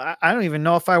right now. I don't even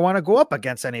know if I want to go up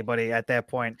against anybody at that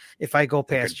point if I go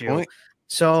past you. Point.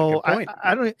 So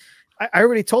I don't. I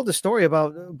already told the story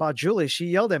about Julie. She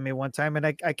yelled at me one time, and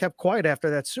I kept quiet after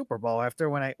that Super Bowl. After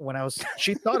when I was,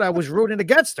 she thought I was rooting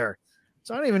against her.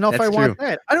 So I don't even know if I want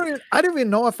that. I don't even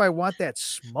know if I want that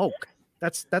smoke.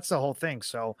 That's the whole thing.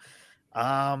 So.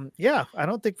 Yeah, I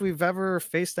don't think we've ever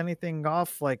faced anything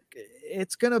off. Like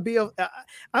it's gonna be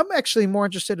I'm actually more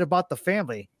interested about the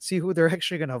family, see who they're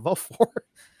actually gonna vote for.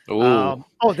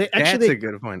 They actually, that's a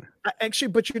good point. Actually,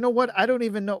 but you know what? I don't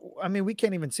even know. I mean, we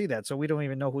can't even see that, so we don't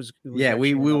even know who's yeah,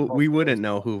 we wouldn't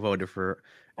know who voted for.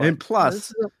 And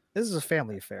plus, this is a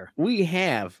family affair. We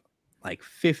have like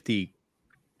 50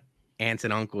 aunts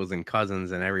and uncles and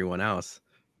cousins and everyone else.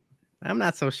 I'm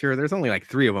not so sure. There's only like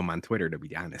 3 of them on Twitter, to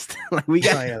be honest. Like we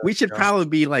should probably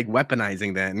be like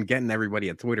weaponizing that and getting everybody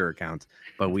a Twitter account,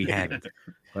 but we haven't.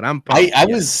 But I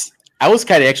was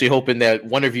kind of actually hoping that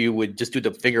one of you would just do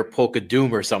the finger poke of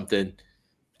doom or something.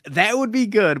 That would be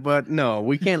good, but no,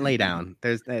 we can't lay down.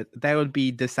 That would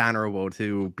be dishonorable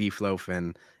to Beef Loaf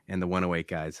and the 108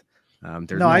 guys.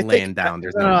 There's no laying down.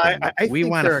 There's we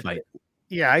want to fight.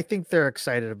 Yeah, I think they're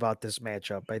excited about this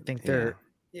matchup. I think they're. Yeah.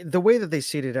 The way that they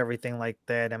seeded everything like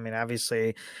that, I mean,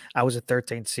 obviously I was a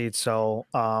 13th seed. So,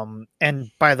 and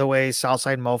by the way,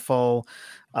 Southside Mofo,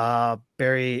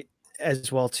 Barry as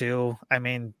well too. I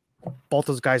mean, both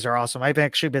those guys are awesome. I've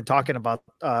actually been talking about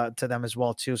to them as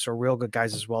well too. So real good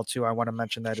guys as well too. I want to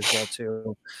mention that as well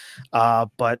too.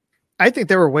 But I think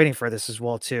they were waiting for this as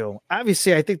well too.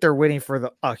 Obviously, I think they're waiting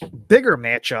for a bigger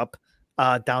matchup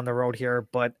down the road here.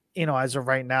 But as of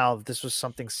right now, this was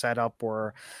something set up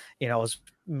where, it was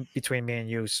between me and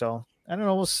you. So I don't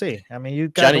know. We'll see. I mean, you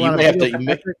got Johnny, you may have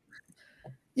to.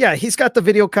 Yeah, he's got the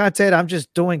video content. I'm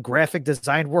just doing graphic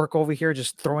design work over here,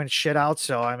 just throwing shit out.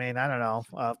 So I mean, I don't know.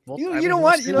 You know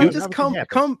what? Just come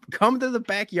to the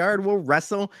backyard. We'll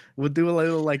wrestle. We'll do a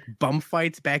little like bum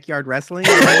fights, backyard wrestling.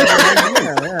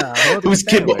 Who's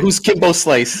Kimbo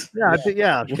Slice?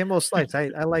 Yeah, Kimbo Slice.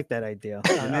 I like that idea.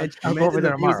 I'll go over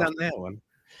there tomorrow. On that one.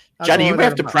 Johnny, you might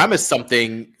have to promise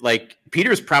something. Like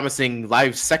Peter's promising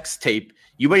live sex tape.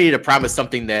 You might need to promise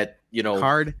something that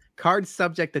card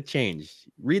subject to change.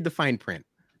 Read the fine print.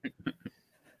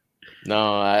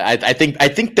 No, I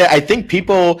think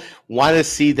people want to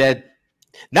see that.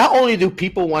 Not only do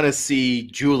people want to see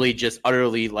Julie just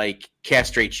utterly like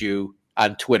castrate you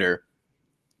on Twitter.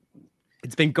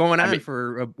 It's been going on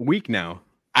for a week now.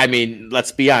 I mean,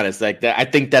 let's be honest. Like that, I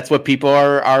think that's what people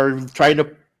are trying to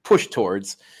push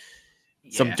towards.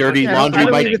 Some dirty laundry.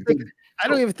 I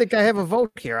don't even think I have a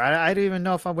vote here. I don't even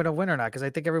know if I'm going to win or not because I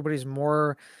think everybody's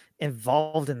more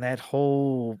involved in that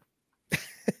whole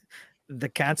the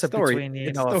concept Story. between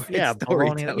It's baloney,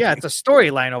 storytelling. yeah, it's a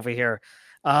storyline over here.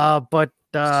 But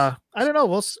I don't know.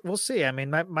 We'll see. I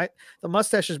mean, the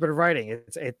mustache has been writing.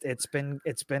 It's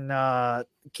been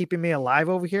keeping me alive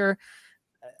over here.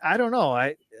 I don't know.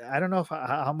 I don't know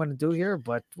how I'm going to do here,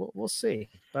 but we'll see.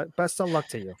 But best of luck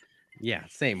to you. Yeah,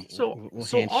 same. So We'll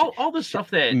so all the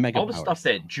stuff that mega stuff powers.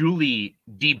 that Julie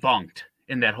debunked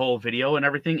in that whole video and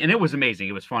everything, and it was amazing.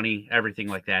 It was funny, everything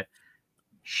like that.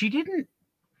 She didn't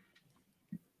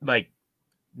like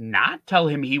not tell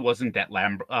him he wasn't that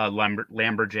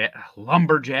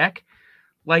lumberjack.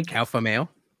 Like Alpha male.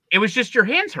 it was just your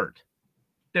hands hurt.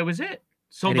 That was it.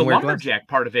 So And the he wore gloves. lumberjack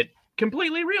part of it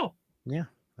completely real. Yeah,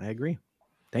 I agree.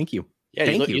 Thank you. Yeah,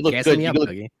 Thank you look Gassing good. me up,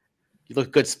 Dougie. You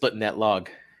look good splitting that log.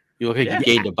 You look like Yeah. you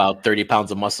gained about 30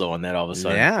 pounds of muscle on that all of a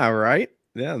sudden. Yeah, right.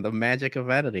 Yeah, the magic of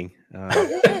editing.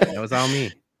 That was all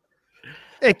me.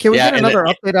 Hey, can we Yeah, get and another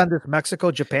update on this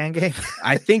Mexico-Japan game?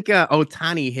 I think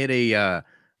Otani hit a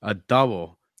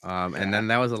double, and then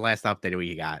that was the last update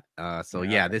we got. So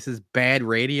yeah, this is bad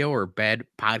radio or bad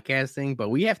podcasting, but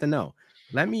we have to know.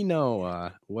 Let me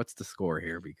know what's the score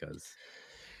here because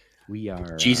we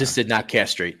are. Jesus did not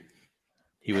castrate.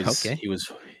 He was Okay.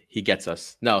 he gets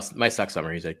us. No, my sock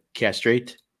summer. He's like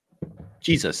castrate.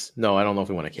 Jesus. No, I don't know if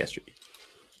we want to castrate.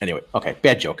 Anyway, okay,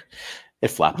 bad joke. It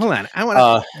flopped. Hold on. I want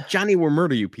to Johnny will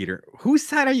murder you, Peter. Whose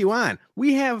side are you on?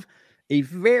 We have a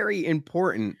very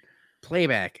important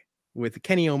playback with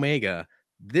Kenny Omega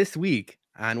this week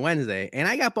on Wednesday, and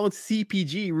I got both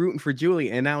CPG rooting for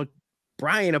Julie and now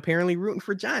Brian apparently rooting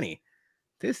for Johnny.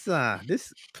 This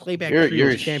playback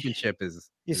trios championship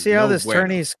is. You see how this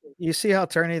tourney's. You see how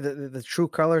tourney the true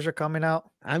colors are coming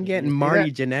out. I'm getting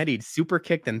Marty Jannetty super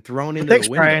kicked and thrown into Thanks,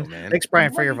 the window, Brian. man. Thanks,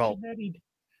 Brian, for your vote.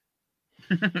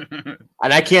 And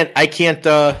I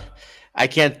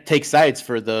can't take sides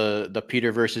for the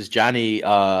Peter versus Johnny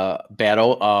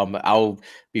battle. I'll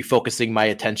be focusing my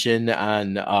attention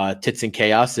on Tits and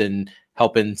Chaos and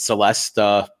helping Celeste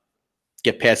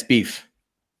get past Beef.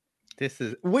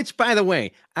 Which, by the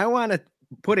way, I want to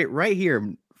put it right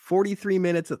here. 43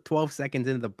 minutes of 12 seconds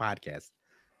into the podcast.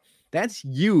 That's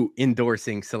you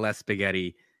endorsing Celeste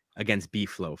Spaghetti against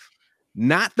Beef Loaf,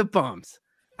 not the bums.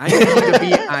 I need you to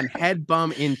be on Head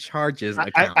Bum in Charges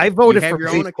account. I voted for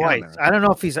Beef twice. Now. I don't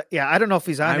know if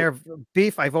he's on there.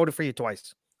 Beef, I voted for you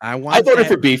twice. I voted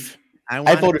for Beef.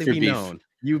 I voted for Beef. Known.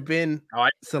 You've been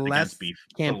Celeste's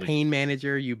campaign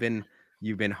manager. You've been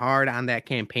hard on that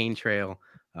campaign trail.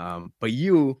 But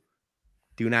you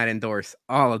do not endorse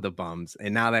all of the bums.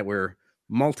 And now that we're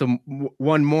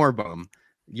one more bum,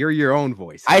 you're your own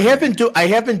voice. I have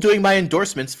been doing my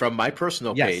endorsements from my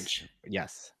personal page.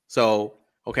 Yes. So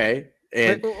okay.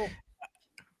 And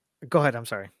go ahead. I'm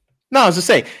sorry. No, I was just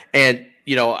saying, and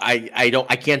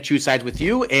I can't choose sides with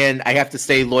you, and I have to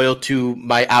stay loyal to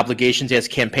my obligations as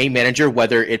campaign manager,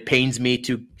 whether it pains me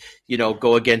to,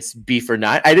 go against Beef or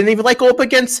not. I didn't even go up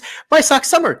against my Sock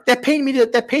Summer. That pained me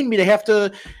to have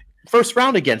to first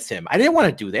round against him. I didn't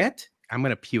want to do that. I'm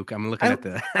gonna puke. I'm looking at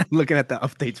the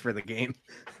updates for the game.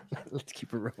 Let's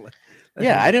keep it rolling.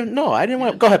 Yeah, I didn't know. I didn't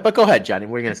want to go ahead, but go ahead, Johnny.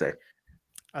 What are you gonna say?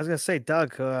 I was gonna say,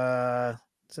 Doug,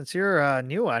 since you're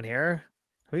new on here,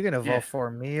 who are you gonna vote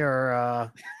for, me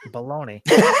or Baloney?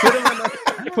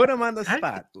 Put him on the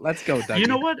spot. Let's go, Doug. You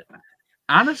know what?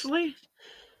 Honestly,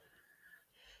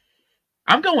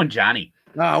 I'm going Johnny.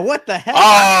 Oh, what the hell?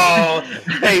 Oh,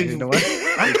 hey, you know what?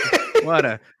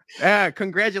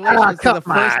 Congratulations to the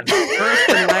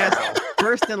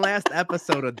first and last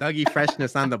episode of Dougie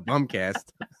Freshness on the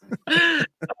BumCast.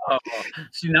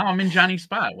 See, now I'm in Johnny's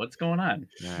spot. What's going on?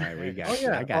 All right, we got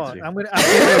you. I got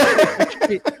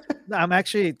you. I'm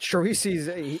actually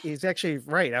Charisse. He's actually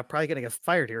right. I'm probably gonna get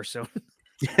fired here soon.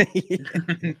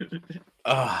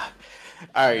 All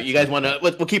right, you guys want to?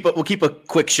 We'll keep a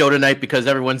quick show tonight because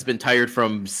everyone's been tired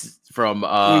from. We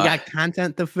got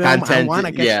content to film. I want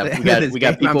to get we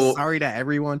got people. I'm sorry to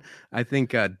everyone. I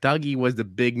think Dougie was the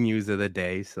big news of the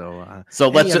day. So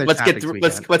let's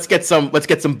get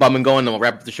some bumming going, and we'll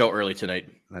wrap up the show early tonight.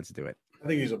 Let's do it. I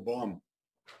think he's a bum.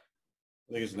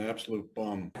 I think he's an absolute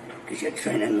bum. Because you're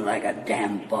training like a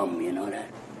damn bum, you know that?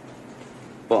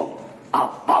 Bum. A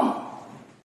bum.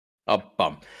 A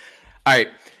bum. All right.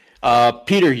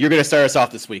 Peter, you're going to start us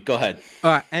off this week. Go ahead.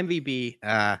 MVB.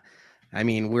 I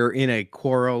mean, we're in a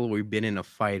quarrel. We've been in a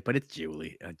fight, but it's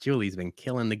Julie. Julie's been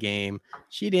killing the game.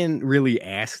 She didn't really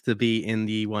ask to be in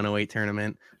the 108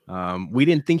 tournament. We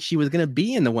didn't think she was going to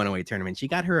be in the 108 tournament. She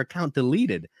got her account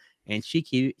deleted, and she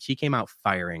came out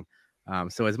firing.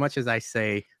 So as much as I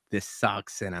say this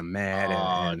sucks and I'm mad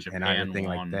and everything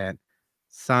like that,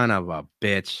 son of a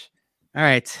bitch. All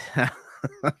right,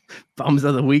 Bums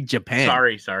of the week, Japan.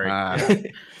 Sorry.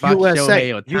 Fuck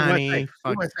USA. Shohei Ohtani.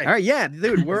 Fuck- USA. All right, yeah,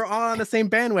 dude, we're all on the same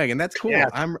bandwagon. That's cool. Yeah.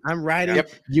 I'm riding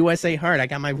Yep. USA hard. I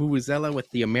got my Vuvuzela with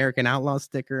the American Outlaw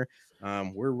sticker.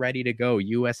 We're ready to go.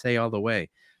 USA all the way.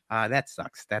 That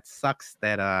sucks. That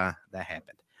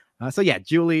happened. So yeah,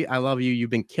 Julie, I love you. You've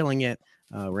been killing it.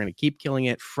 We're gonna keep killing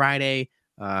it. Friday.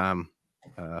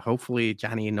 Hopefully,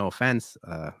 Johnny, no offense.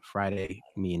 Friday,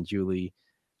 me and Julie,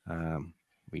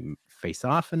 we face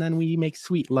off, and then we make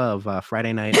sweet love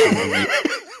Friday night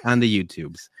on the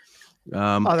YouTubes.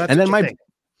 That's and then what you think.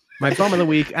 my bum of the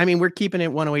week. I mean, we're keeping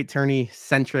it 108 tourney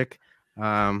centric.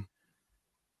 You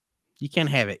can't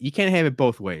have it. You can't have it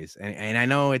both ways. And I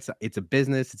know it's a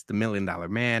business. It's the $1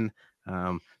 Million Man.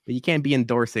 But you can't be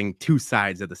endorsing two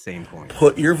sides of the same coin.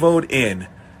 Put your vote in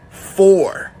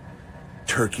for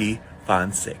Turkey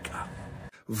Fonseca.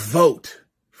 Vote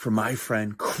for my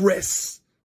friend Chris.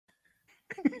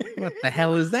 What the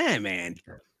hell is that, man?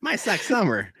 My sock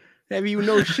summer. Have you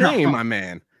no shame, my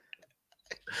man?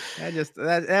 That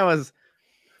was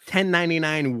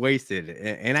 $10.99 wasted,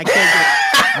 and I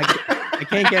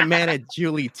can't get mad at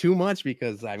Julie too much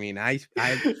because I'm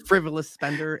frivolous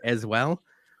spender as well.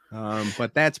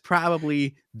 But that's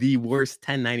probably the worst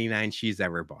 $10.99 she's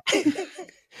ever bought.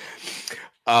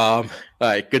 All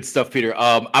right, good stuff, Peter.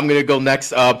 I'm gonna go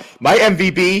next. My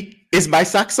MVP is my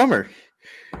sock summer.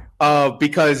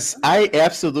 Because I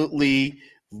absolutely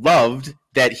loved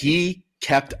that he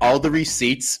kept all the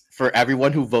receipts for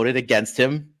everyone who voted against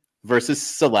him versus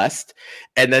Celeste.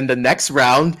 And then the next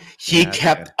round, he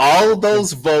kept all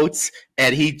those votes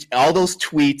and all those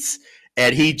tweets,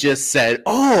 and he just said,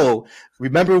 "Oh,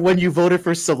 remember when you voted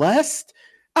for Celeste?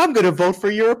 I'm going to vote for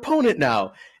your opponent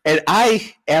now." And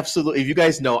I absolutely, if you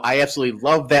guys know, I absolutely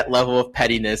love that level of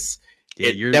pettiness.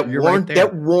 Yeah,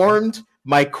 that warmed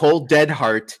my cold, dead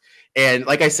heart. And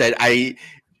like I said,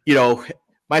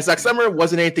 my sock summer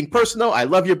wasn't anything personal. I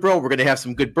love you, bro. We're gonna have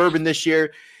some good bourbon this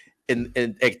year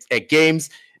at games.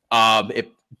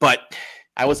 But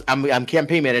I'm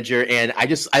campaign manager, and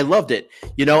I loved it,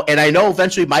 And I know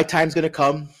eventually my time's gonna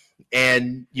come,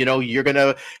 and you're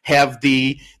gonna have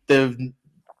the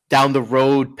down the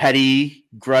road petty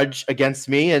grudge against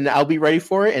me, and I'll be ready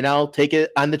for it, and I'll take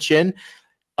it on the chin,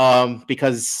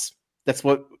 because that's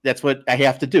what I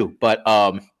have to do. But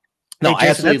no, I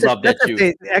absolutely love that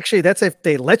too. That's if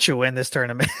they let you win this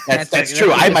tournament. That's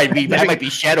true. I might be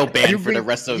shadow banned for the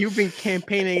rest of. You've been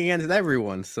campaigning against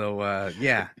everyone, so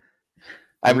yeah.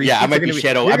 I might be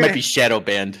shadow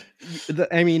banned.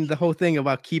 The whole thing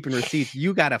about keeping receipts,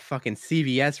 you got a fucking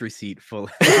CVS receipt full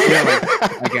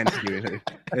against you.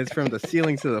 It's from the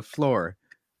ceiling to the floor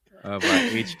of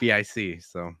HBIC.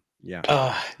 So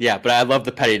yeah. Yeah, but I love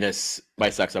the pettiness,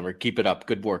 my sock summer. Keep it up.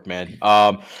 Good work, man.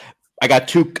 I got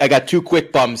two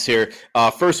quick bums here.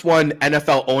 First one,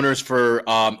 NFL owners for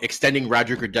extending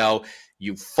Roger Goodell.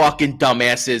 You fucking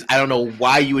dumbasses. I don't know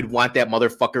why you would want that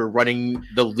motherfucker running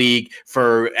the league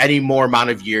for any more amount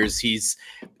of years. He's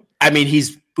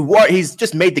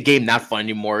just made the game not fun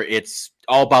anymore. It's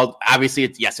all about, obviously,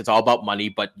 it's all about money,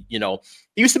 but it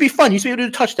used to be fun. You used to be able to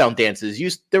do touchdown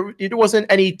dances. There wasn't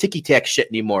any ticky-tack shit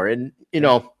anymore. And,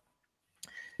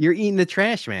 you're eating the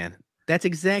trash, man. That's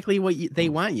exactly what they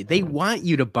want you. They want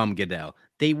you to bum Goodell.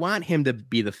 They want him to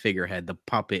be the figurehead, the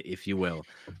puppet, if you will.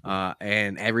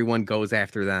 And everyone goes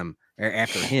after them or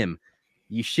after him.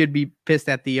 You should be pissed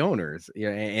at the owners.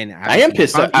 And I am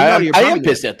pissed. I am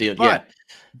pissed at the but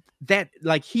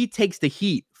that he takes the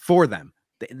heat for them.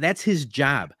 That's his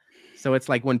job. So it's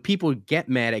like when people get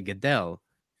mad at Goodell,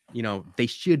 they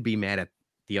should be mad at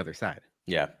the other side.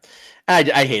 Yeah, I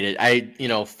hate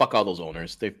it. Fuck all those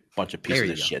owners. They're a bunch of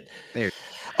pieces of shit.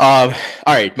 All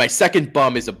right, my second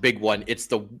bum is a big one. It's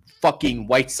the fucking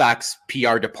White Sox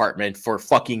PR department for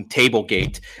fucking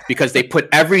Tablegate, because they put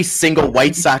every single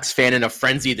White Sox fan in a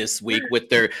frenzy this week with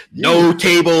their no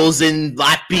tables in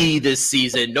Lot B this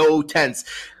season, no tents.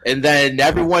 And then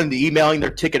everyone emailing their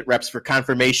ticket reps for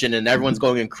confirmation, and everyone's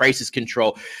going in crisis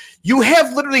control. You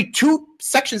have literally two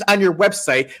sections on your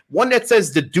website, one that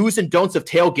says the do's and don'ts of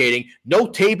tailgating, no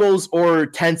tables or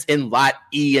tents in Lot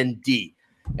E and D.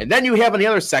 And then you have on the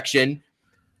other section,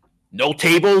 no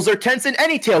tables or tents in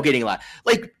any tailgating lot.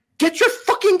 Like, get your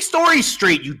fucking story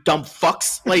straight, you dumb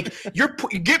fucks. Like,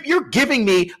 you're giving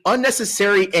me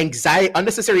unnecessary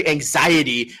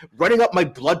anxiety, running up my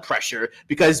blood pressure,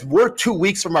 because we're 2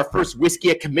 weeks from our first whiskey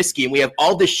at Comiskey and we have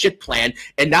all this shit planned,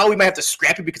 and now we might have to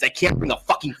scrap it because I can't bring a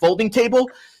fucking folding table.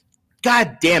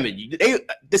 God damn it.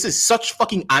 This is such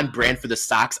fucking on brand for the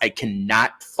Sox. I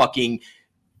cannot fucking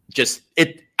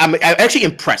I'm actually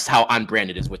impressed how on brand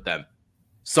it is with them.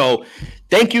 So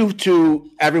thank you to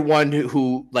everyone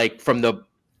who like from the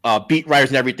beat writers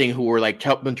and everything who were like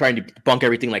helping trying to debunk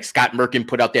everything. Like Scott Merkin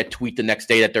put out that tweet the next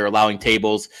day that they're allowing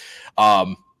tables.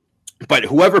 But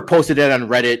whoever posted it on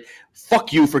Reddit,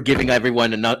 fuck you for giving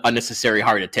everyone an unnecessary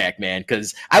heart attack, man.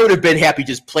 Because I would have been happy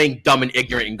just playing dumb and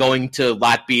ignorant and going to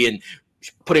Lot B and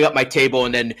putting up my table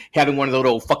and then having one of those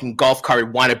little fucking golf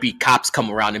cart wannabe cops come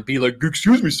around and be like,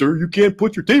 excuse me, sir, you can't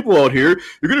put your table out here.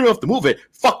 You're going to have to move it.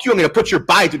 Fuck you. I'm going to put your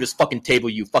body through this fucking table,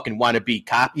 you fucking wannabe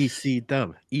cop. EC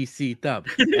dub.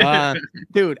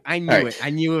 Dude, I knew it.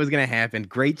 I knew it was going to happen.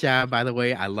 Great job, by the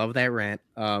way. I love that rant.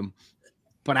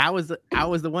 But I was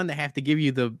the one that have to give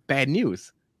you the bad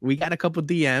news. We got a couple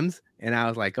DMs, and I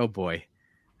was like, oh boy,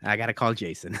 I got to call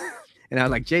Jason. And I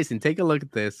was like, Jason, take a look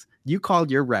at this. You called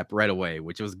your rep right away,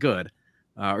 which was good.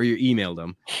 Or you emailed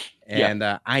him. And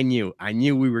I knew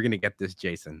we were going to get this,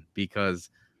 Jason, because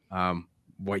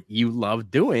what you love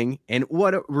doing and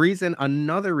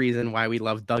another reason why we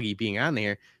love Dougie being on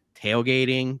there,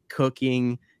 tailgating,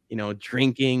 cooking,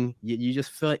 drinking. You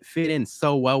just fit in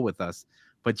so well with us.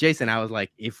 But Jason, I was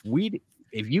like, if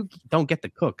you don't get to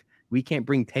cook, we can't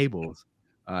bring tables.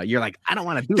 You're like, I don't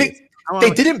want to do this.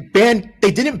 They didn't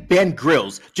ban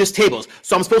grills, just tables.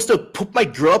 So I'm supposed to put my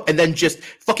grill up and then just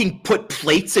fucking put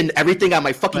plates and everything on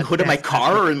my fucking hood of my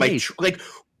car or in my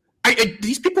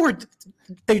these people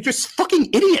they're just fucking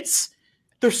idiots.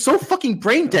 They're so fucking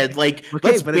brain dead. Like,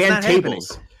 let's ban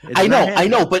tables. I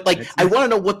know, but like, I want to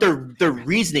know what their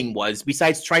reasoning was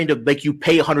besides trying to make you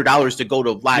pay $100 to go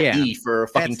to Lot E for a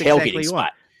fucking tailgating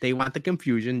spot. They want the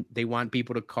confusion. They want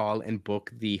people to call and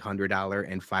book the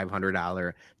 $100 and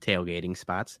 $500 tailgating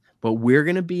spots. But we're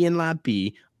going to be in Lot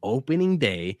B opening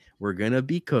day. We're going to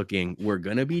be cooking. We're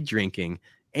going to be drinking.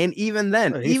 And even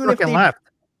then, even if they left,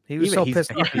 he was so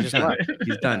pissed off. He just left.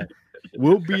 He's done.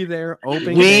 We'll be there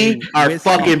opening day. We are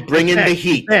fucking bringing the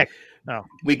heat. No.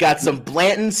 We got some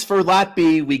Blantons for Lot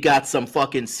B. We got some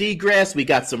fucking Seagrass. We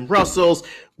got some Russells.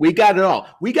 We got it all.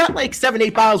 We got like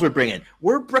 7-8 bottles we're bringing.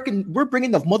 We're bringing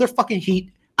the motherfucking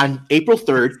heat on April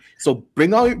 3rd. So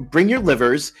bring your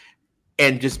livers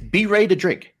and just be ready to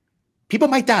drink. People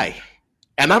might die.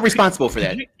 I'm not responsible for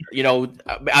that.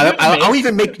 I'll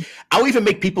even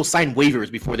make people sign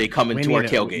waivers before they come into our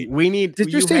tailgate.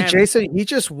 Did you see Jason? He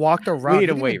just walked around. He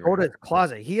didn't go to the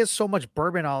closet. He has so much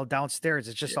bourbon all downstairs.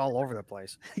 It's just all over the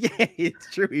place. Yeah,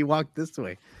 it's true. He walked this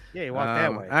way. Yeah, he walked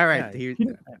that way. All right.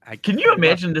 Yeah. Can you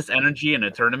imagine this energy in a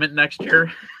tournament next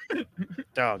year?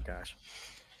 Oh gosh.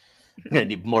 I'm gonna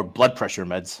need more blood pressure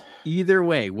meds. Either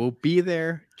way, we'll be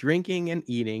there drinking and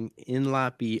eating in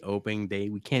Lot B opening day.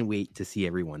 We can't wait to see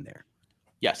everyone there.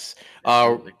 Yes.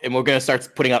 And we're gonna start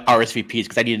putting out RSVPs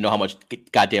because I need to know how much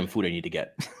goddamn food I need to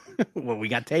get. Well, we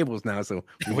got tables now, so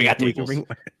we got tables.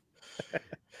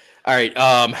 All right.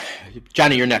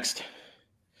 Johnny, you're next.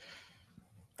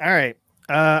 All right.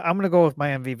 I'm going to go with my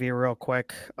MVP real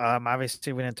quick.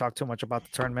 Obviously, we didn't talk too much about the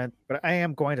tournament, but I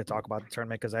am going to talk about the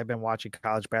tournament because I've been watching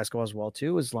college basketball as well,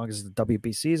 too, as long as the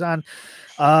WBC is on.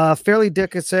 Fairleigh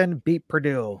Dickinson beat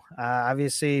Purdue.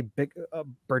 Obviously,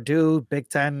 Purdue, Big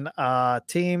Ten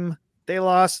team, they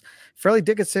lost. Fairleigh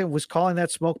Dickinson was calling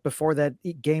that smoke before that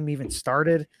game even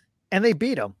started, and they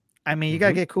beat them. I mean, you got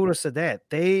to get kudos to that.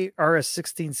 They are a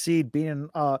 16 seed being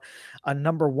a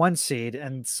number 1 seed,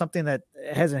 and something that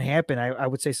hasn't happened, I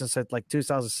would say, since like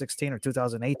 2016 or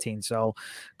 2018. So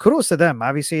kudos to them.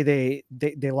 Obviously, they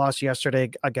lost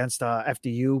yesterday against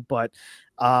FDU, but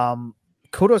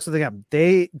kudos to them.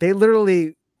 They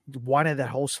literally wanted that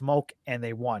whole smoke, and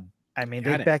they won. I mean,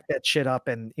 they backed that shit up.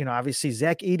 And, obviously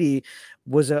Zach Edey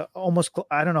was almost,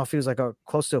 I don't know if he was like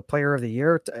close to a player of the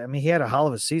year. I mean, he had a hell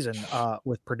of a season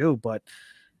with Purdue, but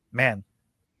man,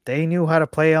 they knew how to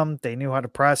play them. They knew how to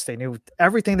press. They knew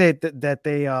everything that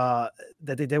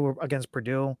they did against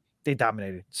Purdue. They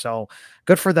dominated. So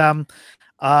good for them.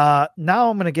 Now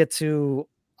I'm going to get to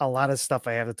a lot of stuff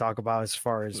I have to talk about as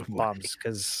far as bums,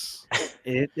 because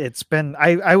it's been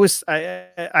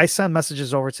I send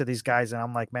messages over to these guys and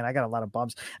I'm like, man, I got a lot of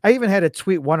bums. I even had to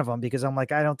tweet one of them because I'm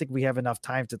like, I don't think we have enough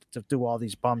time to do all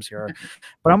these bums here.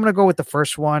 But I'm gonna go with the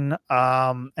first one.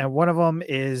 And one of them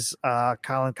is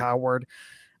Colin Cowherd.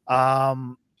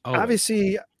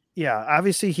 Obviously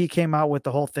he came out with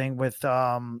the whole thing with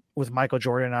Michael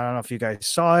Jordan. I don't know if you guys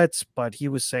saw it, but he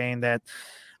was saying that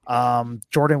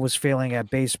Jordan was failing at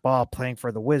baseball, playing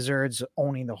for the Wizards,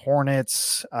 owning the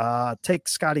Hornets. Take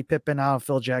Scottie Pippen out,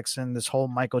 Phil Jackson. This whole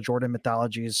Michael Jordan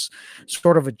mythology is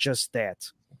sort of just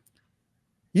that.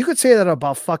 You could say that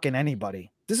about fucking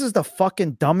anybody. This is the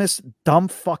fucking dumb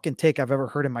fucking take I've ever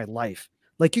heard in my life.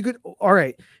 Like you could, all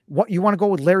right, what you want to go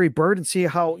with Larry Bird and see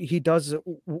how he does,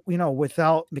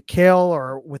 without McHale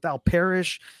or without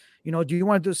Parrish. Do you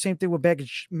want to do the same thing with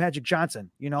Magic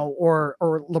Johnson, or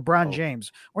LeBron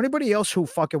James or anybody else who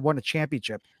fucking won a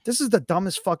championship? This is the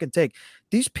dumbest fucking take.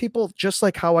 These people, just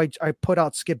like how I put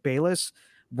out Skip Bayless,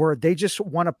 where they just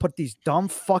want to put these dumb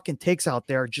fucking takes out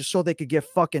there just so they could get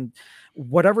fucking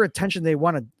whatever attention they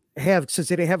want to have, since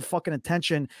they didn't have fucking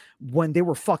attention when they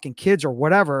were fucking kids or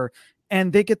whatever,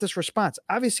 and they get this response.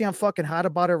 Obviously, I'm fucking hot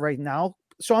about it right now,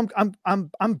 so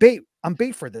I'm bait. I'm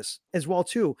bait for this as well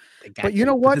too. But you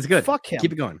know what? It's good. Fuck him.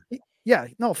 Keep it going. Yeah,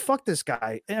 no, fuck this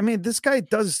guy. I mean, this guy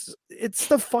it's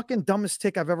the fucking dumbest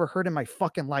take I've ever heard in my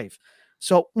fucking life.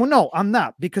 So, well, no, I'm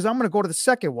not, because I'm going to go to the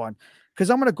second one, because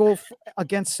I'm going to go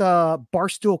against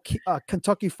Barstool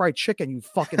Kentucky Fried Chicken, you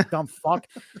fucking dumb fuck.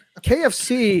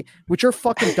 KFC, with your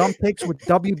fucking dumb takes with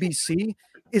WBC,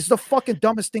 is the fucking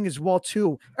dumbest thing as well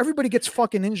too. Everybody gets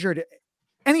fucking injured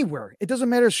anywhere. It doesn't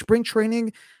matter, spring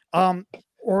training,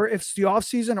 or if it's the off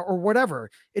season or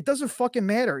whatever. It doesn't fucking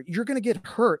matter. You're gonna get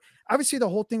hurt. Obviously, the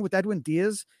whole thing with Edwin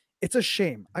Diaz, it's a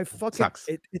shame. I fucking Sucks.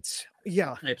 it's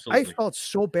yeah. Absolutely. I felt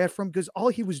so bad for him, because all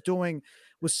he was doing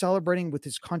was celebrating with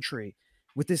his country,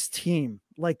 with his team.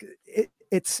 Like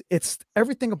it's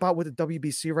everything about with the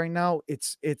WBC right now.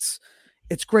 It's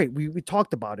great. We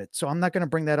talked about it, so I'm not going to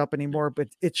bring that up anymore. But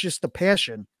it's just the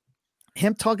passion.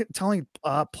 Him telling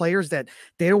players that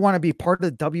they don't want to be part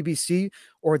of the WBC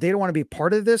or they don't want to be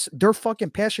part of this. They're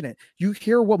fucking passionate. You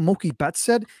hear what Mookie Betts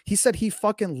said? He said he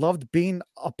fucking loved being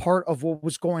a part of what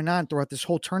was going on throughout this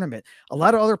whole tournament. A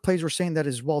lot of other players were saying that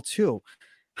as well too.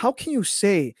 How can you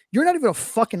say you're not even a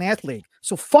fucking athlete?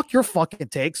 So fuck your fucking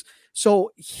takes.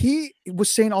 So he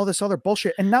was saying all this other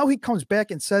bullshit, and now he comes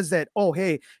back and says that, oh,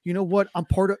 hey, you know what? I'm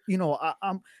part of,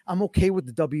 I'm okay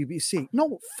with the WBC.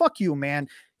 No, fuck you, man.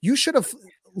 You should have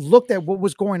looked at what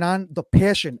was going on, the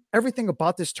passion, everything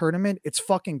about this tournament. It's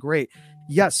fucking great.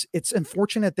 Yes, it's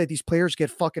unfortunate that these players get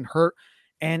fucking hurt.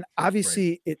 And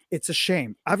obviously, it's a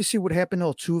shame. Obviously, what happened to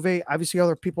Altuve, obviously,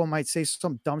 other people might say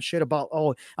some dumb shit about,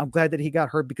 oh, I'm glad that he got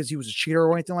hurt because he was a cheater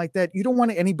or anything like that. You don't want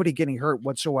anybody getting hurt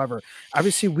whatsoever.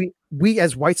 Obviously, we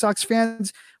as White Sox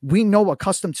fans, we know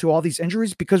accustomed to all these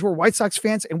injuries because we're White Sox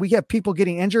fans and we have people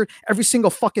getting injured every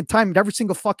single fucking time and every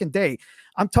single fucking day.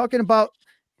 I'm talking about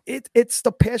it's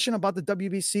the passion about the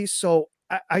WBC. So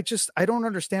I don't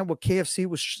understand what KFC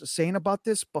was saying about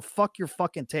this, but fuck your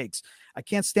fucking takes. I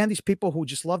can't stand these people who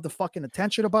just love the fucking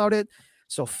attention about it.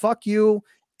 So fuck you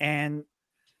and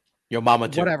your mama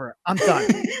too. Whatever. I'm done.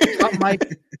 Stop,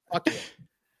 Mike. Fuck you.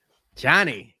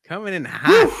 Johnny coming in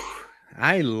hot.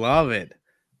 I love it.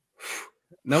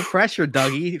 No pressure,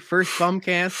 Dougie. First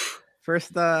BumCast.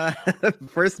 First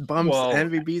bumps,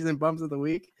 MVPs and bumps of the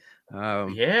week.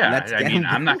 Yeah, I mean,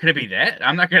 I'm not going to be that.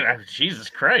 I'm not going to. Jesus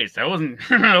Christ, I wasn't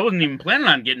even planning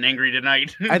on getting angry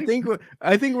tonight. I think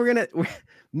we're gonna.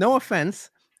 No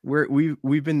offense,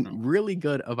 we've been really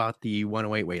good about the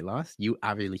 108 weight loss. You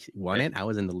obviously won it. I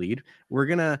was in the lead. We're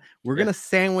gonna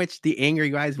sandwich the angry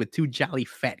guys with two jolly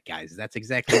fat guys. That's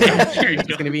exactly what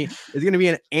it's gonna be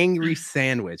an angry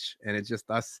sandwich, and it's just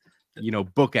us,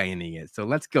 bookending it. So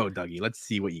let's go, Dougie. Let's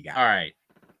see what you got. All right.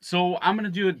 So I'm going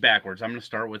to do it backwards. I'm going to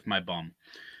start with my bum.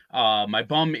 My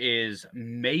bum is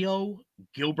Mayo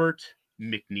Gilbert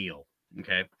McNeil.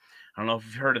 Okay. I don't know if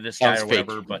you've heard of this guy or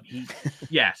whatever, but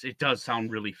yes, it does sound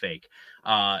really fake.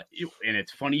 And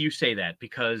it's funny you say that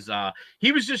because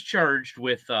he was just charged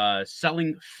with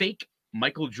selling fake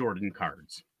Michael Jordan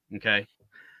cards. Okay.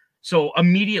 So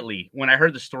immediately when I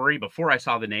heard the story, before I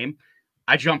saw the name,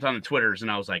 I jumped on the Twitters and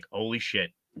I was like, holy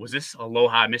shit, was this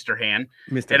Aloha Mr. Han?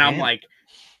 I'm like,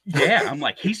 yeah, I'm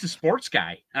like, he's the sports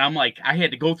guy. And I'm like, I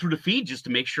had to go through the feed just to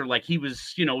make sure like he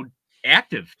was,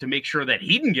 active to make sure that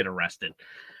he didn't get arrested.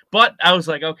 But I was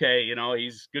like, okay,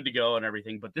 he's good to go and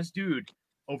everything. But this dude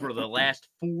over the last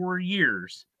 4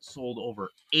 years sold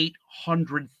over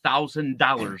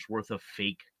 $800,000 worth of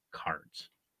fake cards.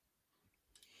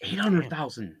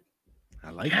 800,000. I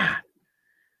like that.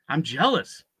 I'm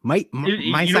jealous. My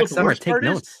Sox summer, take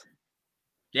notes.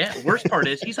 Yeah, worst part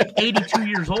is he's like 82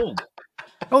 years old.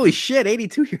 Holy shit,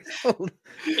 82 years old.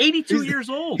 82 years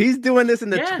old. He's doing this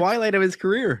in the twilight of his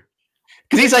career.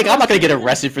 Because he's like, I'm not going to get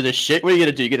arrested for this shit. What are you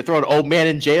going to do? You going to throw an old man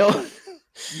in jail?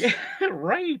 Yeah,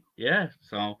 right. Yeah.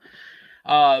 So,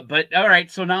 but all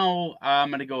right. So now I'm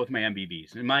going to go with my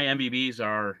MVBs. And my MVBs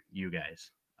are you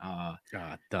guys.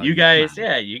 You guys,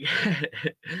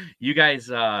 you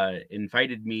guys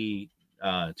invited me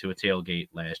to a tailgate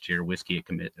last year, whiskey at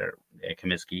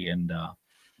Comiskey, and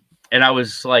I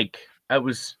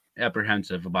was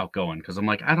apprehensive about going because I'm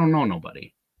like, I don't know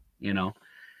nobody,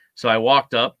 So I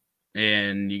walked up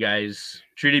and you guys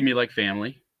treated me like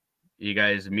family. You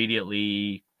guys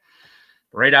immediately,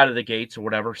 right out of the gates or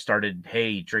whatever, started,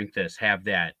 hey, drink this, have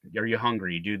that. Are you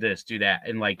hungry? Do this, do that.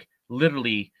 And like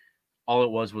literally all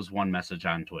it was one message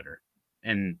on Twitter.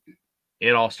 And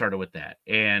it all started with that.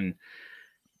 And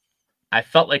I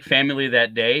felt like family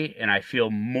that day, and I feel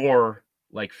more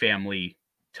like family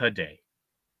today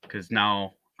because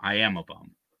now I am a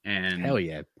bum. And Hell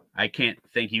yeah. I can't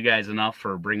thank you guys enough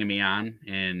for bringing me on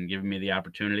and giving me the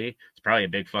opportunity. It's probably a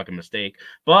big fucking mistake,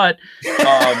 but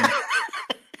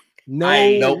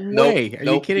No Nope, way. Are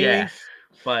you kidding yeah, me?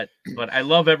 but I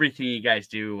love everything you guys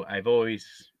do. I've always,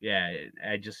 it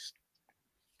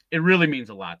really means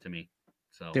a lot to me.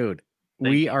 So, Dude,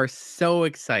 thank we you. are so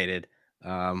excited.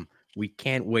 We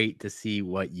can't wait to see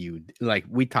what like.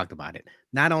 We talked about it.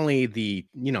 Not only the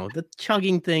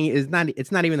chugging thing is not.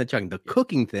 It's not even the chugging. The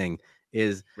cooking thing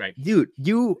is Right. Dude,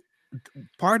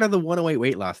 part of the 108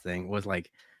 weight loss thing was like,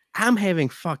 I'm having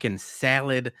fucking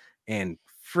salad and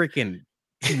freaking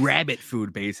rabbit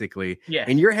food basically, Yeah.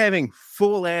 and you're having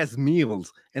full ass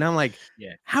meals, and I'm like,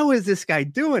 Yeah. how is this guy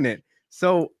doing it?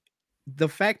 So the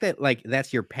fact that like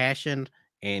that's your passion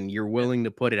and you're willing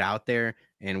to put it out there,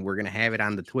 and we're gonna have it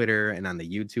on the Twitter and on the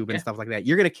YouTube and Yeah. stuff like that,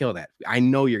 you're gonna kill that. I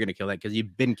know you're gonna kill that because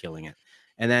you've been killing it.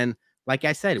 And then, like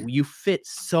I said, you fit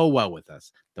so well with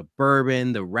us. The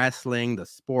bourbon, the wrestling, the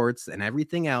sports, and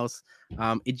everything else.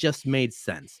 It just made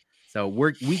sense. So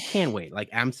we can't wait. Like,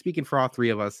 I'm speaking for all three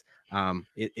of us.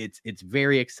 It's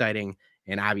very exciting,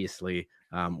 and obviously,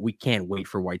 we can't wait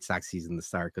for White Sox season to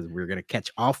start because we're gonna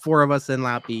catch all four of us in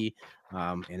Loppy,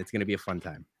 and it's gonna be a fun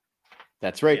time.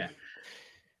 That's right. Yeah.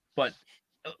 But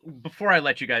before I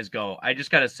let you guys go, I just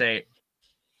got to say,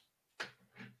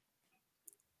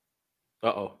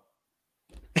 Uh-oh.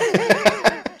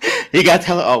 You got to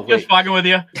tell. Oh, just wait. fucking with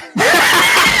you.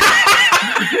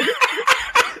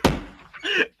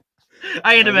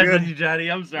 I had to mess with you, Johnny.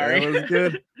 I'm sorry. That was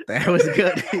good. That was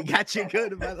good. He got you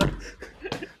good, brother.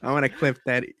 I want to clip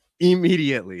that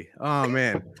immediately. Oh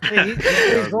man. Hey,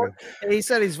 he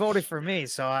said he's voted for me,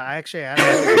 so I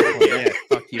yeah,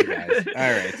 fuck you guys.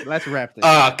 All right, so let's wrap this.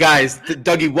 Guys,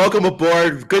 Dougie, welcome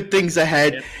aboard. Good things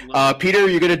ahead. Peter,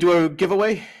 you're gonna do a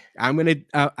giveaway? I'm gonna.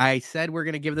 I said we're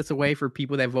gonna give this away for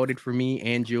people that voted for me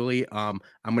and Julie. I'm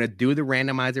gonna do the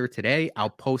randomizer today. I'll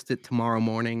post it tomorrow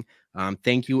morning.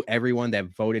 Thank you everyone that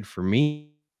voted for me.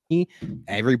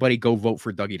 Everybody go vote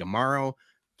for Dougie tomorrow.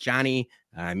 Johnny,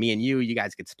 me and you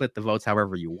guys could split the votes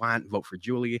however you want. Vote for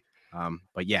Julie.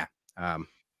 But yeah,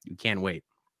 you can't wait.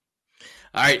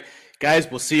 All right, guys,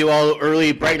 we'll see you all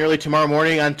bright and early tomorrow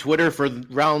morning on Twitter for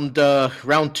round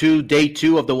 2, day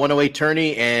 2 of the 108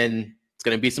 tourney, and it's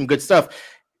going to be some good stuff.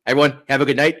 Everyone, have a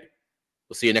good night.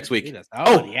 We'll see you next week.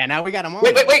 Oh, yeah, now we got them all.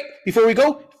 Wait. Before we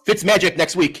go, Fitzmagic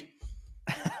next week.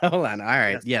 Hold on. All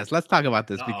right. Yes, let's talk about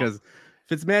this because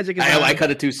Fitzmagic is I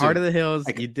cut it too soon. Heart of the Hills.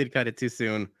 You did cut it too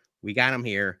soon. We got him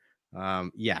here.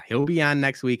 Yeah, he'll be on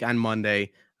next week on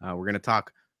Monday. We're going to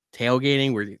talk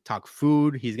tailgating. We're going to talk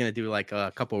food. He's going to do like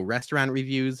a couple restaurant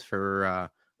reviews for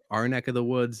our neck of the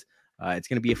woods. It's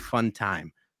going to be a fun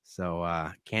time.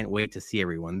 So can't wait to see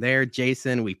everyone there.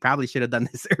 Jason, we probably should have done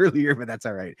this earlier, but that's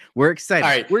all right. We're excited. All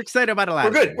right. We're excited about a lot.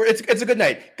 We're good. It's a good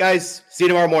night. Guys, see you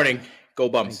tomorrow morning. Go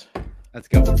Bums. Let's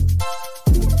go.